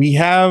 we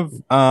have,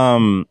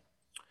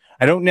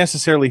 I don't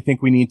necessarily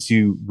think we need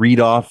to read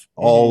off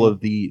all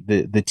of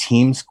the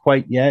teams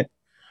quite yet.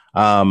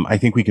 I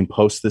think we can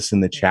post this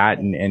in the chat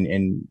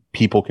and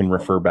people can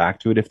refer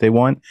back to it if they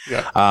want.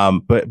 Yeah.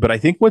 But I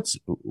think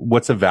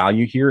what's a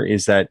value here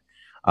is that,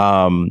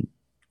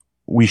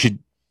 we should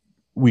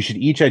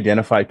each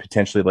identify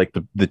potentially like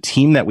the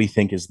team that we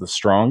think is the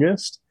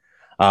strongest,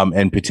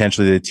 and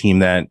potentially the team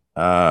that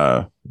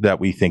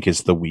we think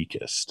is the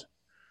weakest.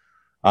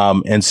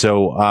 And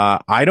so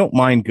I don't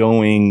mind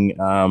going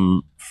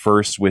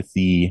first with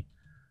the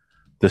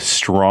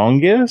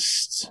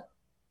strongest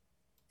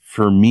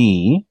for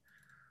me.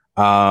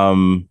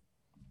 Oh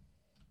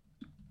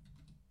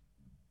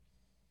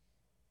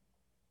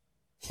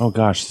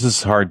gosh, this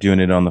is hard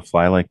doing it on the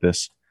fly like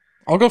this.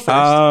 I'll go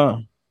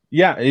first.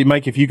 Yeah,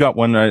 Mike, if you got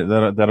one,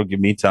 that'll give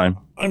me time.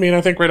 I mean,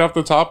 I think right off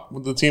the top,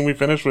 the team we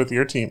finished with,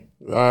 your team,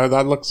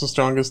 that looks the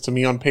strongest to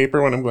me on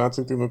paper when I'm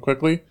glancing through them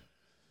quickly.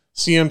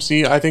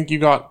 CMC, I think you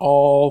got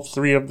all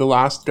three of the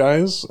last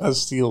guys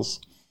as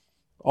steals,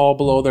 all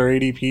below their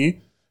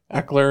ADP.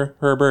 Eckler,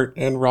 Herbert,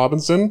 and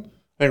Robinson.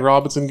 I think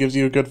Robinson gives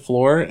you a good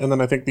floor, and then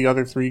I think the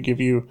other three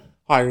give you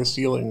higher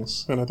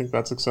ceilings, and I think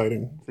that's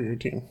exciting for your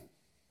team.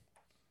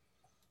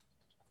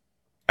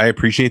 I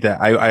appreciate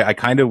that. I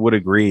kind of would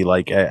agree.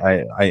 Like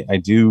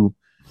I do.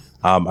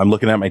 I'm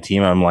looking at my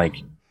team. I'm like,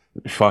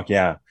 fuck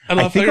yeah. I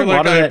love that you're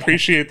like, I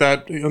appreciate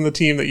that on the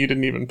team that you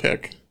didn't even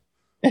pick.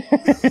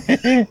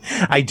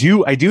 I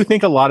do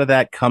think a lot of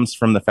that comes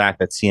from the fact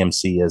that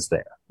CMC is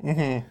there.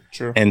 Mm-hmm,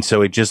 true. And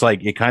so it just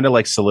like, it kind of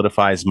like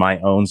solidifies my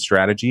own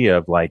strategy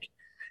of like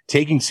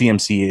taking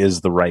CMC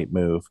is the right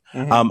move.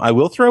 Mm-hmm. I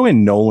will throw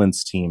in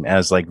Nolan's team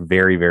as like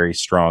very, very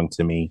strong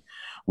to me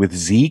with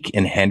Zeke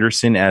and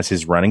Henderson as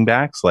his running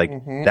backs. Like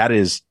that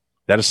is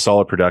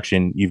solid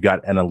production. You've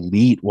got an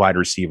elite wide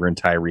receiver in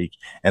Tyreek,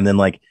 and then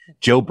like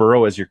Joe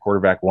Burrow as your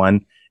quarterback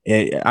one.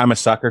 I'm a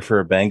sucker for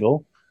a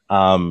Bengal.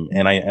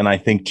 And I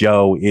think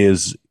Joe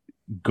is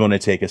going to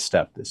take a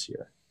step this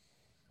year.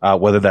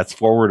 Whether that's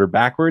forward or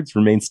backwards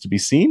remains to be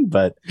seen,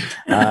 but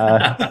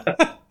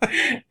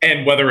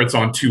and whether it's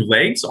on two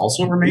legs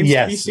also remains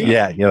to be seen.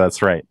 Yeah,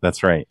 that's right.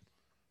 That's right.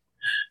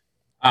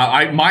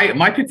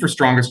 My pick for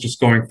strongest, just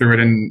going through it,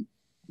 and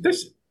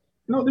there's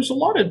a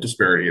lot of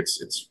disparity.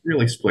 It's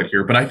really split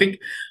here, but I think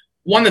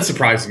one that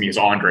surprises me is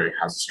Andre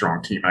has a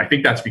strong team. I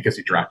think that's because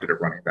he drafted a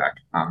running back,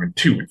 and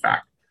two, in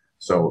fact.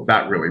 So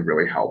that really,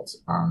 really helped.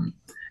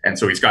 And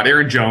so he's got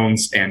Aaron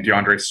Jones and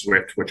DeAndre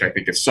Swift, which I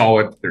think is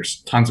solid.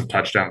 There's tons of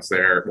touchdowns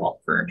there.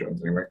 Well, for Aaron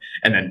Jones anyway.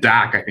 And then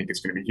Dak, I think, is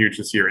going to be huge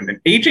this year. And then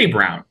A.J.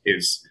 Brown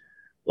is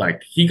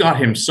like, he got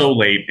him so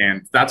late,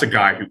 and that's a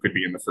guy who could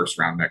be in the first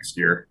round next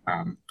year.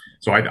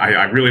 So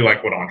I really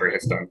like what Andre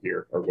has done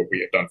here, or what we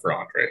have done for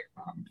Andre,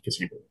 because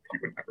he would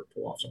never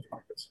pull off something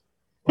like this.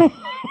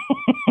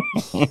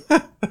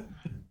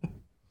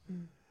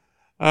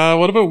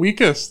 What about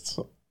weakest?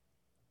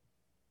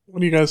 What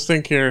do you guys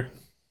think here?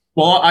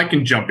 Well, I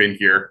can jump in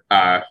here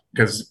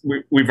because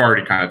we've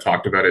already kind of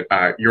talked about it.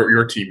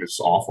 Your team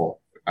is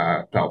awful,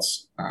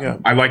 Peltz. Yeah.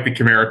 I like the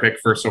Kamara pick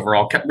first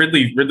overall.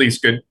 Ridley's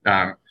good.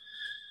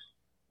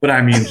 But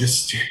I mean,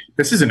 just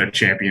this isn't a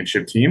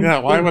championship team. Yeah,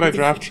 why would I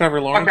draft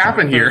Trevor Lawrence? What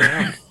happened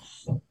here?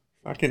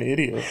 Fucking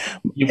idiot.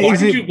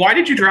 Why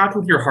did you draft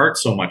with your heart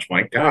so much,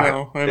 Mike?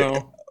 God. I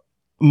know.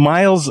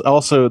 Miles,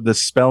 also the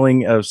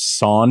spelling of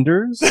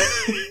Saunders.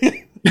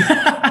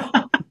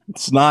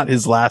 It's not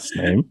his last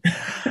name.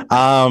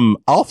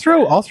 I'll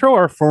throw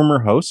our former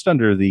host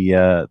under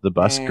the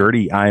bus,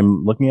 Gertie.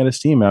 I'm looking at his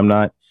team. I'm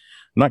not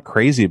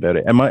crazy about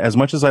it. As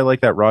much as I like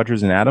that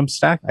Rodgers and Adams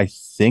stack, I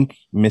think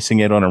missing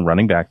it on a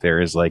running back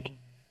there is like,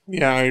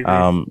 yeah, I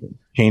agree.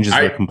 Changes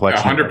the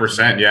complexion.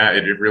 100%. Yeah,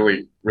 it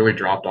really, really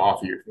dropped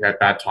off. You had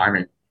bad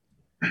timing.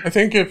 I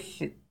think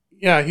he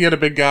had a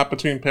big gap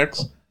between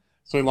picks,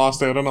 so he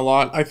lost out on a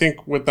lot. I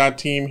think with that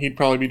team, he'd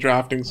probably be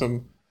drafting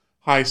some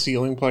high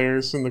ceiling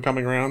players in the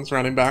coming rounds,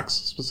 running backs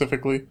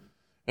specifically,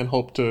 and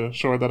hope to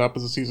shore that up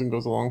as the season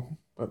goes along.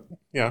 But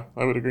yeah,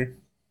 I would agree.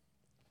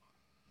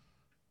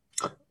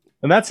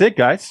 And that's it,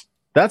 guys.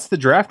 That's the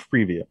draft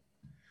preview.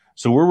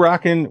 So we're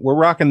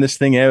rocking this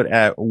thing out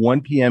at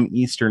 1 p.m.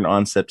 Eastern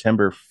on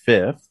September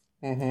 5th.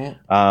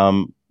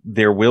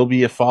 There will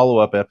be a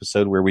follow-up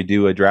episode where we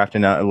do a draft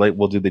and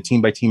we'll do the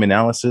team by team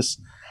analysis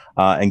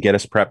and get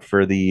us prepped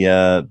for the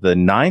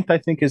 9th, I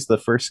think, is the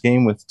first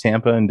game with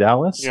Tampa and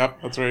Dallas. Yep,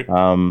 that's right.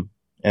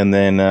 And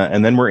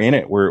then we're in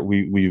it.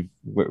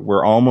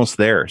 We're almost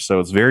there.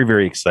 So it's very,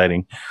 very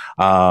exciting.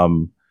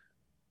 I'm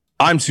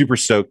super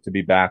stoked to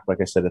be back. Like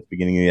I said at the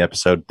beginning of the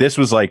episode, this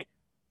was like,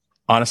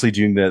 honestly,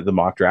 doing the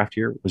mock draft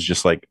here was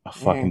just like a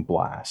fucking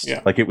blast.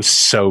 Yeah. Like it was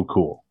so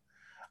cool.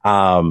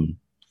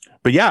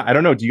 But yeah, I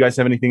don't know. Do you guys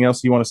have anything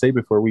else you want to say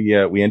before we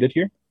end it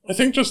here? I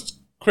think just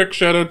quick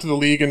shout out to the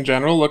league in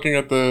general. Looking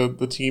at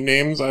the team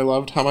names, I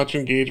loved how much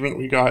engagement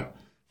we got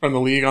from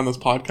the league on this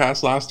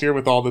podcast last year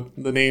with all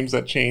the names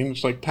that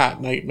changed, like Pat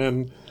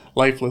Nightman,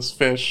 Lifeless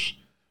Fish,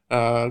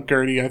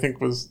 Gertie, I think,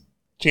 was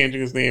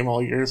changing his name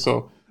all year.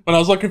 So when I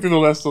was looking through the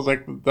list, I was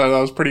like, that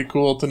was pretty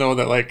cool to know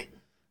that like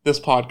this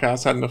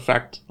podcast had an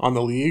effect on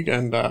the league,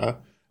 and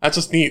that's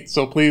just neat.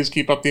 So please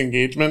keep up the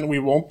engagement. We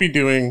won't be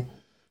doing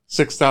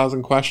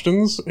 6,000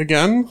 questions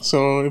again.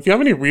 So if you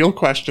have any real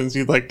questions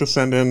you'd like to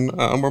send in,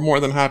 we're more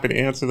than happy to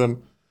answer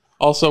them.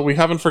 Also, we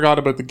haven't forgot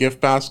about the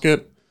gift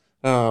basket.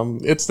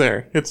 It's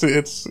there.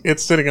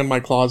 It's sitting in my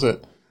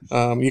closet.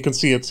 You can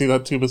see it. See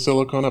that tube of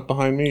silicone up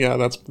behind me? Yeah,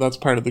 that's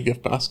part of the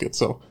gift basket.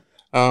 So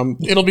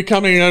it'll be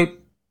coming out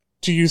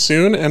to you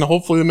soon, and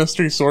hopefully the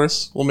mystery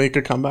source will make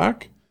a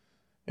comeback.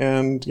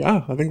 And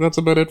yeah, I think that's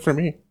about it for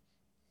me.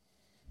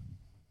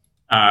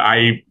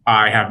 I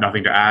have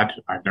nothing to add.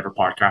 I've never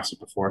podcasted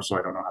before, so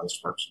I don't know how this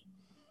works.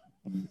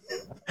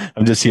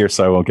 I'm just here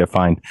so I won't get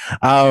fined.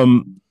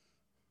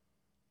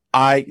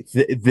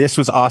 This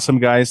was awesome,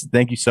 guys.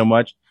 Thank you so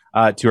much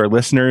to our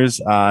listeners.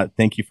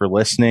 Thank you for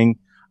listening.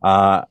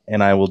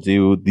 And I will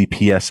do the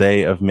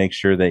PSA of make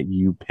sure that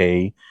you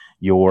pay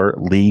your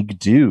league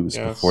dues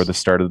before the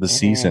start of the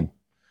season.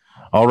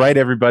 All right,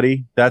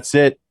 everybody. That's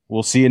it.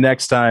 We'll see you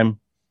next time.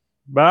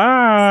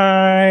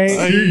 Bye.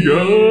 See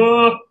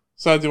ya.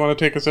 So, do you want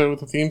to take us out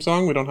with a theme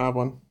song? We don't have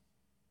one.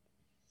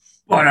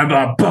 I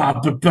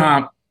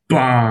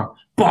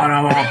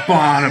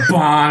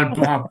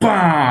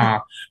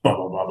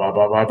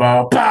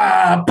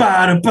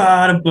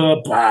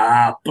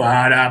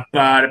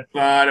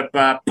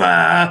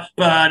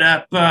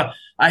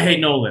hate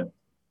Nolan.